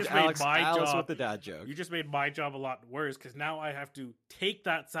wait, deserved. you just Alex, made my Alice job with the dad joke. You just made my job a lot worse, because now I have to take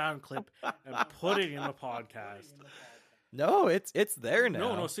that sound clip and put it in the podcast. No, it's there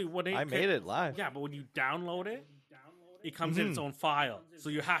now. No. See, I made it live. Yeah, but when you download it, it comes in its Mhm. own file, so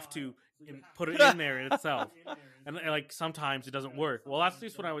you have to put it in there in itself. And like sometimes it doesn't work. Well, that's at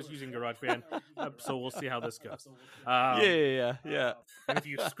least when I was using GarageBand. So we'll see how this goes. Yeah. And if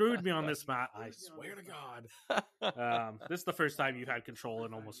you screwed me on this, Matt, I swear to God, this is the first time you've had control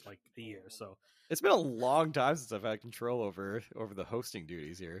in almost like a year. So It's been a long time since I've had control over the hosting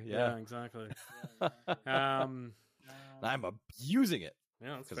duties here. yeah, exactly. Um, I'm abusing it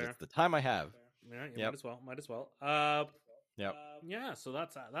yeah, that's because fair. it's the time I have. Yeah, you Yep. might as well. Yep. Yeah, so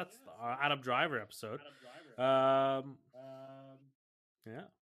that's our Adam Driver episode. Yeah.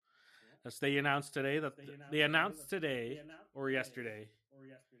 As they announced today or yesterday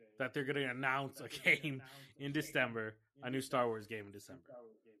that they're going to announce a game in December, a new Star Wars game in December.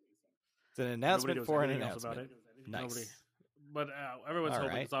 It's an announcement for an announcement. About it. Nice. Nobody. But everyone's All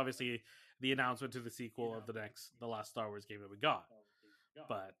hoping right. it's obviously the announcement to the sequel of the last Star Wars game that we got.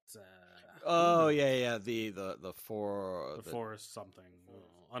 But oh yeah, the Force something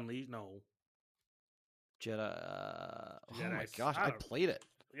Unleashed. No, Jedi. Oh Jedi. my gosh, I played it.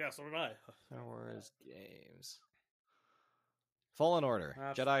 Yeah, so did I. Star Wars games. Fallen Order,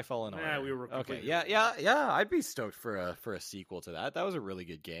 Jedi Fallen Order. Yeah, we were okay. Yeah. I'd be stoked for a sequel to that. That was a really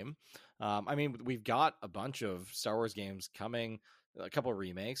good game. I mean, we've got a bunch of Star Wars games coming. A couple of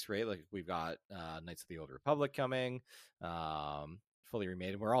remakes, right? Like we've got Knights of the Old Republic coming, fully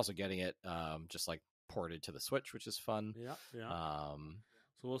remade, and we're also getting it just like ported to the Switch, which is fun. Yeah.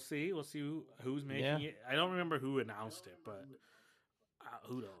 So we'll see. We'll see who's making it. I don't remember who announced it, but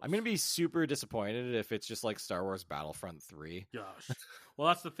who knows? I'm gonna be super disappointed if it's just like Star Wars Battlefront 3. Gosh. Well,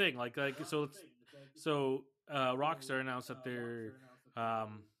 that's the thing. So Rockstar announced that they're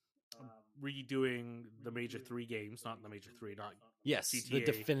redoing the major 3 games, not the major 3, not yes, GTA, the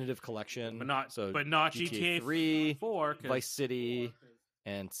definitive collection, but not GTA 3, 4, Vice City,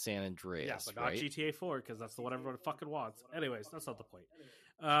 and San Andreas. Yeah, but not right? GTA 4 because that's the one everyone fucking wants. Anyways, that's not the point.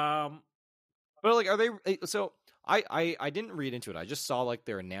 But like, are they? So I didn't read into it. I just saw like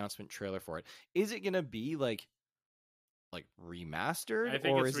their announcement trailer for it. Is it gonna be like remastered,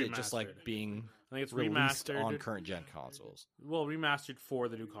 or is it just like being released remastered on current gen consoles? Well, remastered for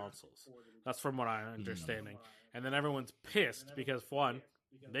the new consoles. That's from what I'm understanding. And then everyone's pissed because one,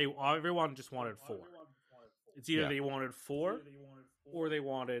 everyone just wanted 4. It's either they wanted 4 or they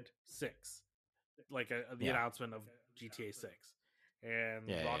wanted 6, like the announcement of GTA 6, and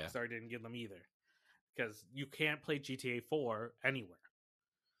Rockstar didn't give them either because you can't play GTA 4 anywhere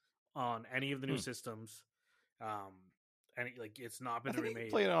on any of the new systems. It's not been remade. You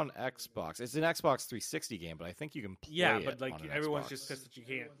can play it on Xbox. It's an Xbox 360 game, but I think you can play it. But like on everyone's Xbox. just pissed that you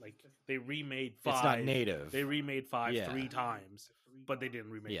can't. Like they remade 5. It's not native. They remade 5 3 times, but they didn't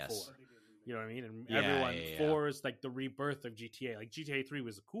remake 4. You know what I mean? And everyone 4 is like the rebirth of GTA. Like GTA 3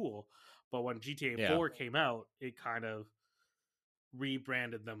 was cool, but when GTA 4 came out, it kind of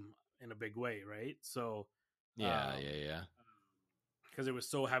rebranded them in a big way, right? So because it was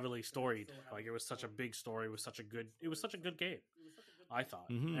so heavily storied, like it was such a big story, it was such a good game, I thought.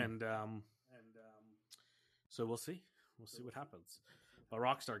 And so we'll see what happens. But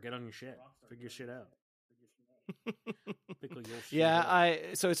Rockstar, get on your shit, figure shit out.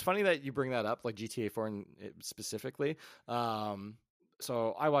 So it's funny that you bring that up, like GTA 4 specifically.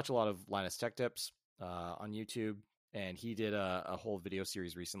 So I watch a lot of Linus Tech Tips on YouTube, and he did a whole video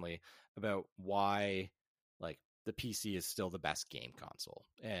series recently about why like the PC is still the best game console.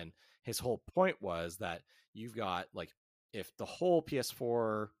 And his whole point was that you've got like, if the whole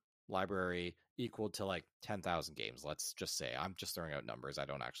PS4 library equaled to like 10,000 games, let's just say, I'm just throwing out numbers, I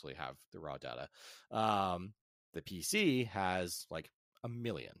don't actually have the raw data. The PC has like 1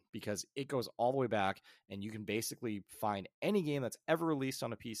 million because it goes all the way back, and you can basically find any game that's ever released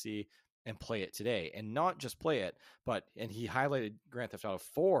on a PC and play it today. And not just play it, and he highlighted Grand Theft Auto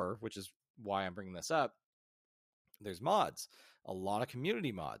 4, which is why I'm bringing this up. There's mods, a lot of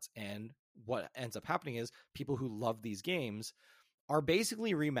community mods. And what ends up happening is people who love these games are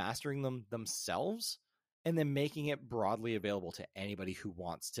basically remastering them themselves and then making it broadly available to anybody who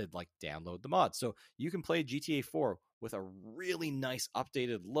wants to like download the mod. So you can play GTA 4 with a really nice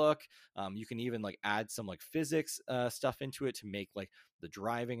updated look. You can even like add some like physics stuff into it to make like the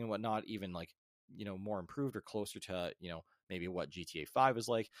driving and whatnot even like, more improved or closer to, maybe what GTA 5 is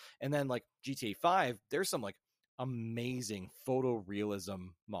like. And then like GTA 5, there's some like amazing photorealism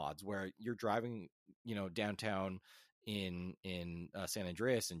mods where you're driving, downtown in San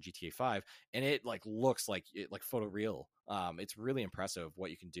Andreas in GTA 5, and it like looks like photoreal. It's really impressive what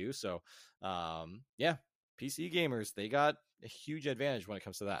you can do. So PC gamers, they got a huge advantage when it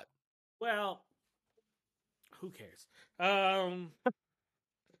comes to that. Well, who cares?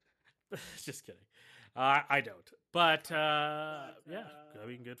 Just kidding. I don't. But yeah, I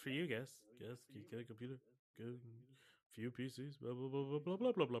mean, good for you guys. Guess you get a computer, good, few PCs, blah blah blah blah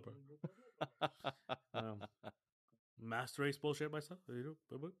blah blah blah blah. Master race bullshit myself.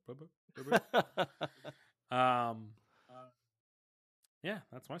 Um, yeah,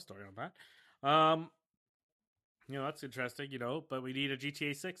 that's my story on that. That's interesting. But we need a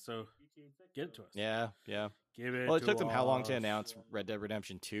GTA 6, so get it to us. Yeah. Give it. Well, it to took them how long to us. announce Red Dead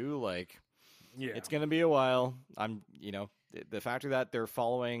Redemption 2? Like, Yeah, it's gonna be a while. The factor that they're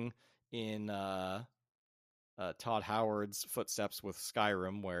following in Todd Howard's footsteps with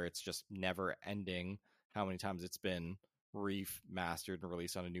Skyrim, where it's just never ending how many times it's been remastered and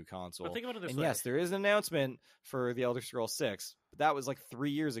released on a new console. But think about it this and way. Yes, there is an announcement for The Elder Scrolls 6, but that was like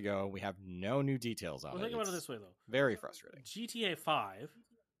 3 years ago. We have no new details on it. Think about it this way, though. Very frustrating. GTA 5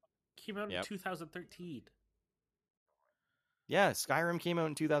 came out in 2013. Yeah, Skyrim came out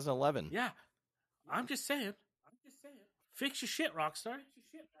in 2011. Yeah, I'm just saying. Fix your shit, Rockstar.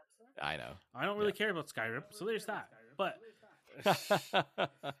 I know. I don't really care about Skyrim, so there's that. But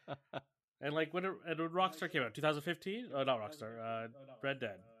and like when Rockstar came out, 2015? Oh, not Rockstar. Red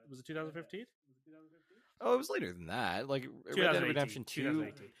Dead. Was it 2015? Oh, it was later than that. Like Red Dead Redemption 2.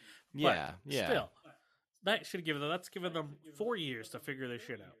 Yeah. Still, that's given them 4 years to figure this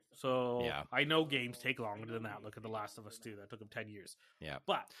shit out. So I know games take longer than that. Look at The Last of Us 2. That took them 10 years. Yeah.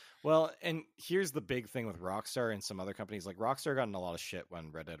 But well, and here's the big thing with Rockstar and some other companies. Like Rockstar got in a lot of shit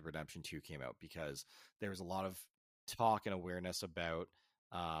when Red Dead Redemption 2 came out because there was a lot of talk and awareness about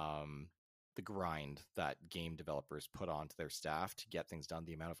the grind that game developers put onto their staff to get things done,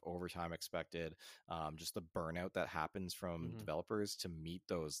 the amount of overtime expected, just the burnout that happens from developers to meet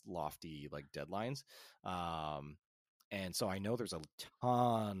those lofty like deadlines. And so I know there's a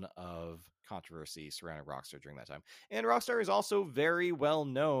ton of controversy surrounding Rockstar during that time. And Rockstar is also very well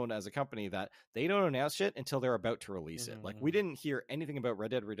known as a company that they don't announce shit until they're about to release it. Like we didn't hear anything about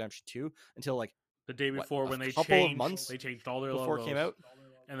Red Dead Redemption 2 until like the day before when they changed all their before logos. It came out.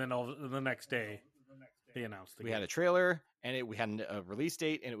 And then the next day they announced the game. We had a trailer and we had a release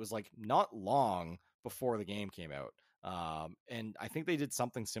date, and it was like not long before the game came out. And I think they did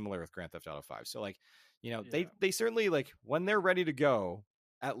something similar with Grand Theft Auto 5. So like, they certainly like when they're ready to go,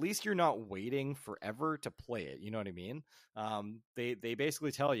 at least you're not waiting forever to play it. You know what I mean? They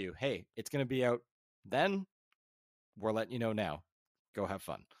basically tell you, hey, it's going to be out then. We're letting you know now. Go have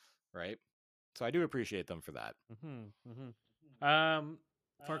fun. Right. So I do appreciate them for that.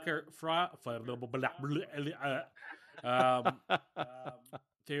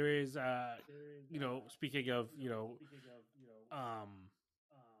 There is, speaking of,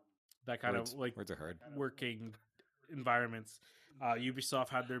 that kind of like words are hard. Working environments. Ubisoft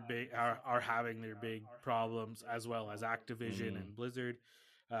had are having their big problems, as well as Activision and Blizzard.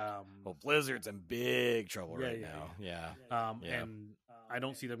 Blizzard's in big trouble now. Yeah. And I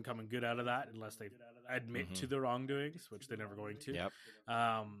don't see them coming good out of that unless they admit to the wrongdoings, which they're never going to. Yep.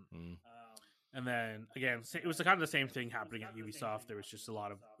 And then again, it was kind of the same thing happening at Ubisoft. There was just it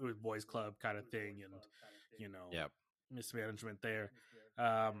was boys club kind of thing, and mismanagement there.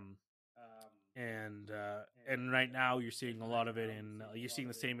 And right now you're seeing a lot of it you're seeing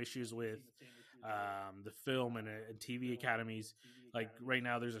the same issues with the film and TV academies. Like right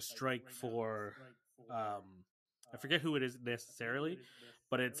now there's a strike for I forget who it is necessarily,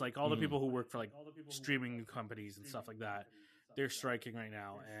 but it's like all the people who work for like streaming companies and stuff like that. They're striking right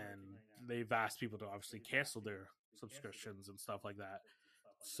now, and they've asked people to obviously cancel their subscriptions and stuff like that.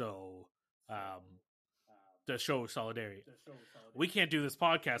 So to show solidarity. We can't do this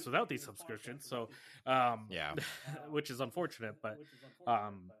podcast without these subscriptions, so which is unfortunate, but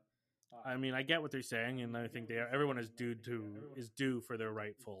I mean, I get what they're saying, and I think everyone is due for their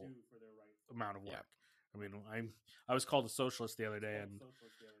rightful amount of work. Yeah. I mean, I was called a socialist the other day, and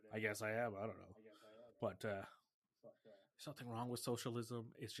I guess I am. I don't know, but there's nothing wrong with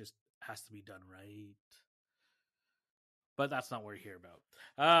socialism. It just has to be done right. But that's not what we're here about.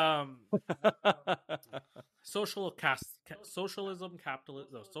 Socialism,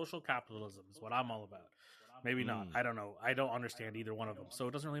 capitalism. Social capitalism is what I'm all about. Maybe not. I don't know. I don't understand either one of them, so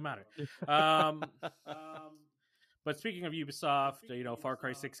it doesn't really matter. But speaking of Ubisoft, Far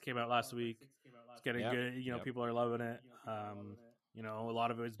Cry 6 came out last week. It's getting good. People are loving it. A lot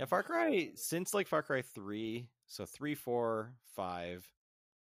of it is Far Cry since like Far Cry 3, so 3, 4, 5,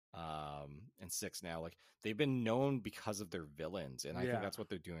 and 6 now. Like they've been known because of their villains, and I think that's what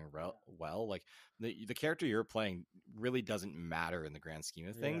they're doing well. Like the character you're playing really doesn't matter in the grand scheme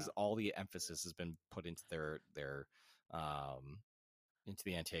of things. All the emphasis has been put into their into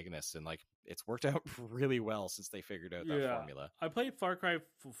the antagonists, and like it's worked out really well since they figured out that formula. I played Far Cry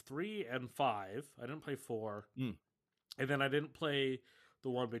 3 and 5. I didn't play 4. Mm. And then I didn't play the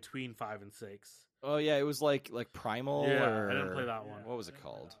one between 5 and 6. Oh yeah, it was like Primal. Yeah, or... I didn't play that one. What was it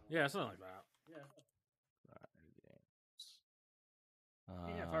called? Yeah, something like that.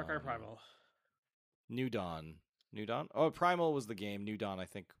 Far Cry Primal. New Dawn. Oh, Primal was the game. New Dawn, I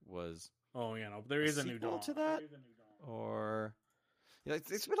think, was. Oh yeah, no, there is a New Dawn to that. Or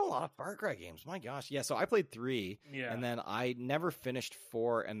it's been a lot of Far Cry games. My gosh, yeah. So I played 3, and then I never finished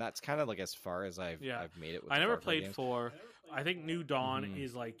 4, and that's kind of like as far as I've made it. With I never played 4. I think New Dawn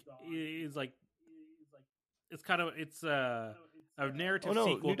is like it's kind of a narrative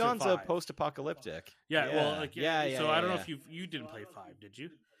sequel. New Dawn's a post-apocalyptic. Yeah, well, like So I don't know if you didn't play 5, did you?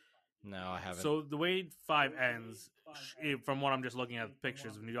 No, I haven't. So the way 5 ends, from what I'm just looking at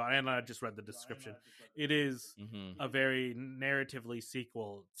pictures of New Dawn, and I just read the description, it is a very narratively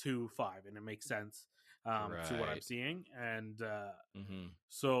sequel to 5, and it makes sense to what I'm seeing, and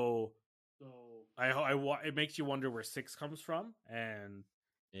so it makes you wonder where 6 comes from, and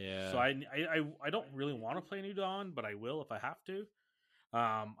so I don't really want to play New Dawn, but I will if I have to.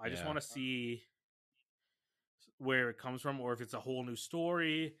 I just want to see where it comes from, or if it's a whole new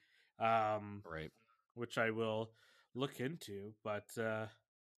story. Which I will look into, but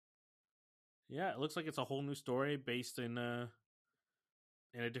it looks like it's a whole new story based in a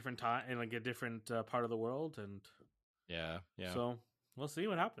different time, in like a different part of the world, and so we'll see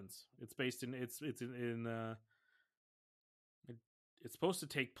what happens. It's based in it's supposed to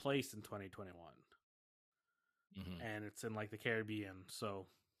take place in 2021, and it's in like the Caribbean, so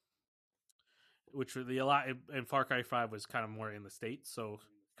which really a lot. And Far Cry 5 was kind of more in the States, so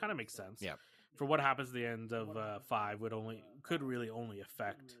kind of makes sense. Yeah. For what happens at the end of 5 could really only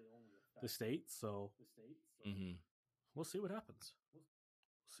affect the States, so we'll see what happens.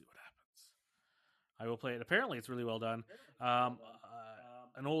 I will play it. Apparently, it's really well done. An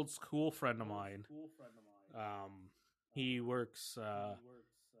old school friend of mine, he works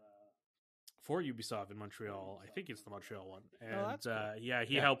for Ubisoft in Montreal. I think it's the Montreal one, and cool.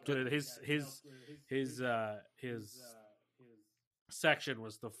 He helped with his section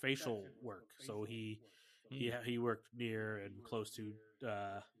was the facial work, so he worked near and close to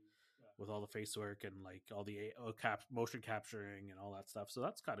with all the face work and like all the motion capturing and all that stuff, so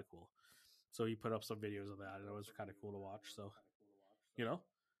that's kind of cool. So he put up some videos of that, and it was kind of cool to watch. So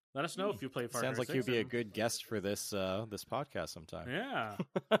let us know if you play Far Cry 6. Sounds like you'd be a good guest for this podcast sometime. Yeah.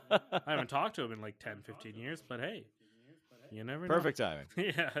 I haven't talked to him in like 10-15 years, but hey, you never know. Perfect timing.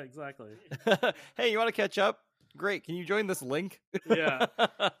 Yeah, exactly. Hey, you want to catch up? Great. Can you join this link? Yeah.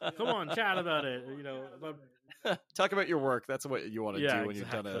 Come on, chat about it. Talk about your work. That's what you want to do when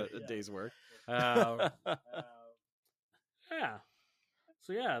you've done a day's work. Yeah.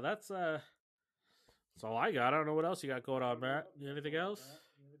 So that's all I got. I don't know what else you got going on, Matt. Anything else?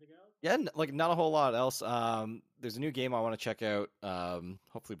 Yeah, like not a whole lot else. There's a new game I want to check out.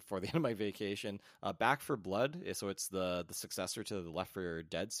 Hopefully before the end of my vacation. Back for Blood. So it's the successor to the Left 4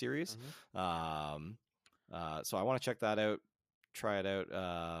 Dead series. So I want to check that out, try it out.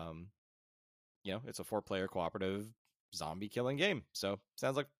 It's a 4-player cooperative zombie killing game. So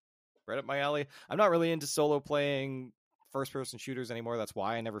sounds like right up my alley. I'm not really into solo playing first-person shooters anymore. That's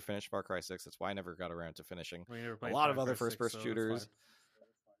why I never finished Far Cry 6. That's why I never got around to finishing a lot of other first-person shooters.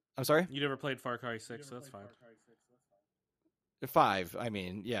 I'm sorry? You never played Far Cry 6, so that's fine. 5, I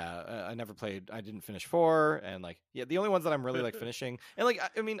mean, I never played. I didn't finish 4, and the only ones that I'm really finishing, and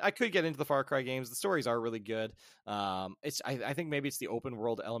I could get into the Far Cry games. The stories are really good. I think maybe it's the open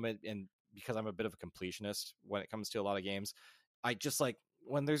world element, and because I'm a bit of a completionist when it comes to a lot of games, I just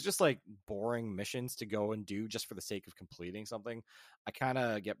when there's just boring missions to go and do just for the sake of completing something, I kind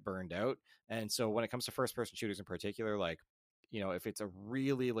of get burned out. And so when it comes to first person shooters in particular, if it's a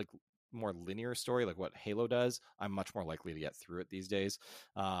really more linear story like what Halo does, I'm much more likely to get through it these days,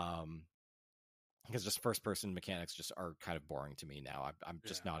 because just first person mechanics just are kind of boring to me now. I'm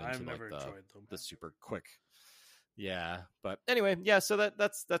just not into the super quick. But anyway, so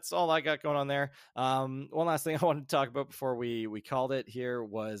that's all I got going on there. One last thing I wanted to talk about before we called it here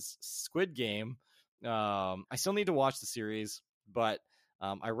was Squid Game. I still need to watch the series, but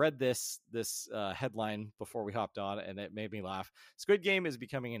I read this headline before we hopped on, and it made me laugh. Squid Game is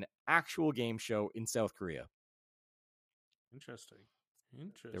becoming an actual game show in South Korea. Interesting.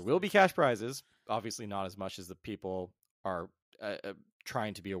 There will be cash prizes, obviously not as much as the people are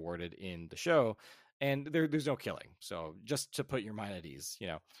trying to be awarded in the show, and there's no killing. So just to put your mind at ease,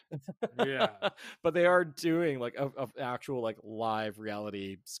 Yeah. But they are doing a actual live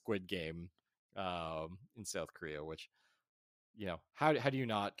reality Squid Game in South Korea, which how do you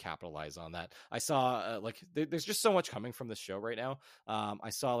not capitalize on that? I saw there's just so much coming from this show right now. I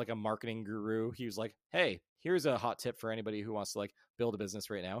saw like a marketing guru. He was like, hey, here's a hot tip for anybody who wants to like build a business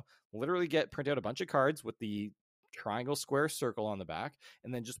right now. Literally print out a bunch of cards with the triangle, square, circle on the back,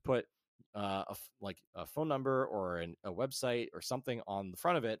 and then just put a phone number or a website or something on the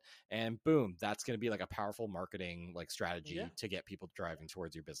front of it, and boom, that's going to be like a powerful marketing like strategy to get people driving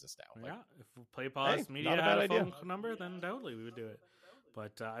towards your business now. Like, if PlayPause Media had a phone number, then totally we would do it.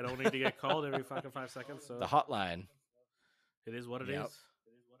 But I don't need to get called every fucking 5 seconds. So the hotline. It is what it is.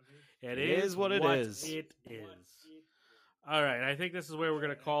 It is what it is. It is. All right, I think this is where we're going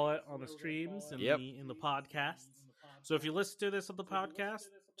to call it on the streams and in the podcasts. So if you listen to this on the podcast,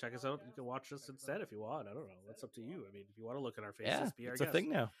 check us out. You can watch us instead if you want. I don't know. That's up to you. I mean, if you want to look at our faces, be our guest. It's a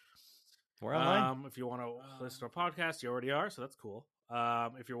thing now. We're online. If you want to listen to our podcast, you already are, so that's cool.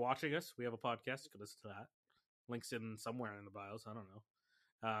 If you're watching us, we have a podcast. You can listen to that. Link's in somewhere in the bios. I don't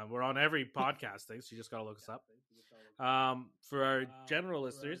know. We're on every podcast thing, so you just got to look us up. For our general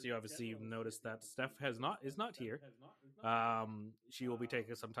listeners, you obviously noticed that Steph is not here. She will be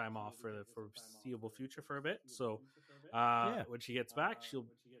taking some time off for the foreseeable future for a bit. So when she gets back,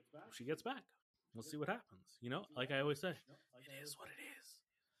 she gets back. We'll see what happens. Like I always say, it is what it is.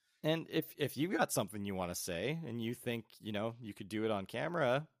 And if you've got something you want to say and you think you could do it on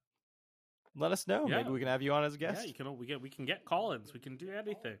camera, let us know. Maybe we can have you on as a guest. Yeah, we can get call-ins. We can do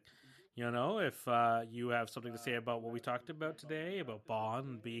anything. If you have something to say about what we talked about today, about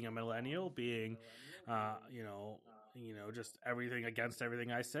Bond being a millennial, being, just everything against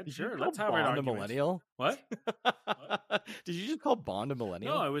everything I said. Sure, let's have an argument. Bond a millennial? What? Did you just call Bond a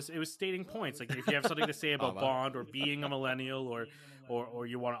millennial? No, it was stating points. Like if you have something to say about Bond or being a millennial, or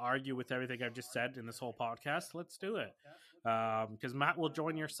you want to argue with everything I've just said in this whole podcast, let's do it. Because Matt will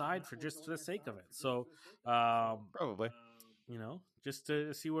join your side for the sake of it. So probably. Just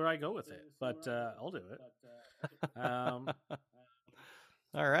to see where I go with it. But I'll do it.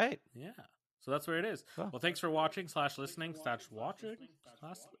 All right. Yeah. So that's where it is. Well, thanks for watching / listening / watching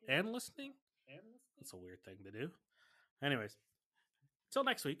and listening. That's a weird thing to do. Anyways, till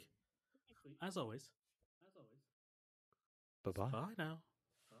next week. As always. Bye-bye. Bye now.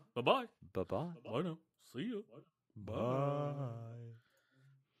 Bye-bye. Bye-bye. Bye now. See you. Bye.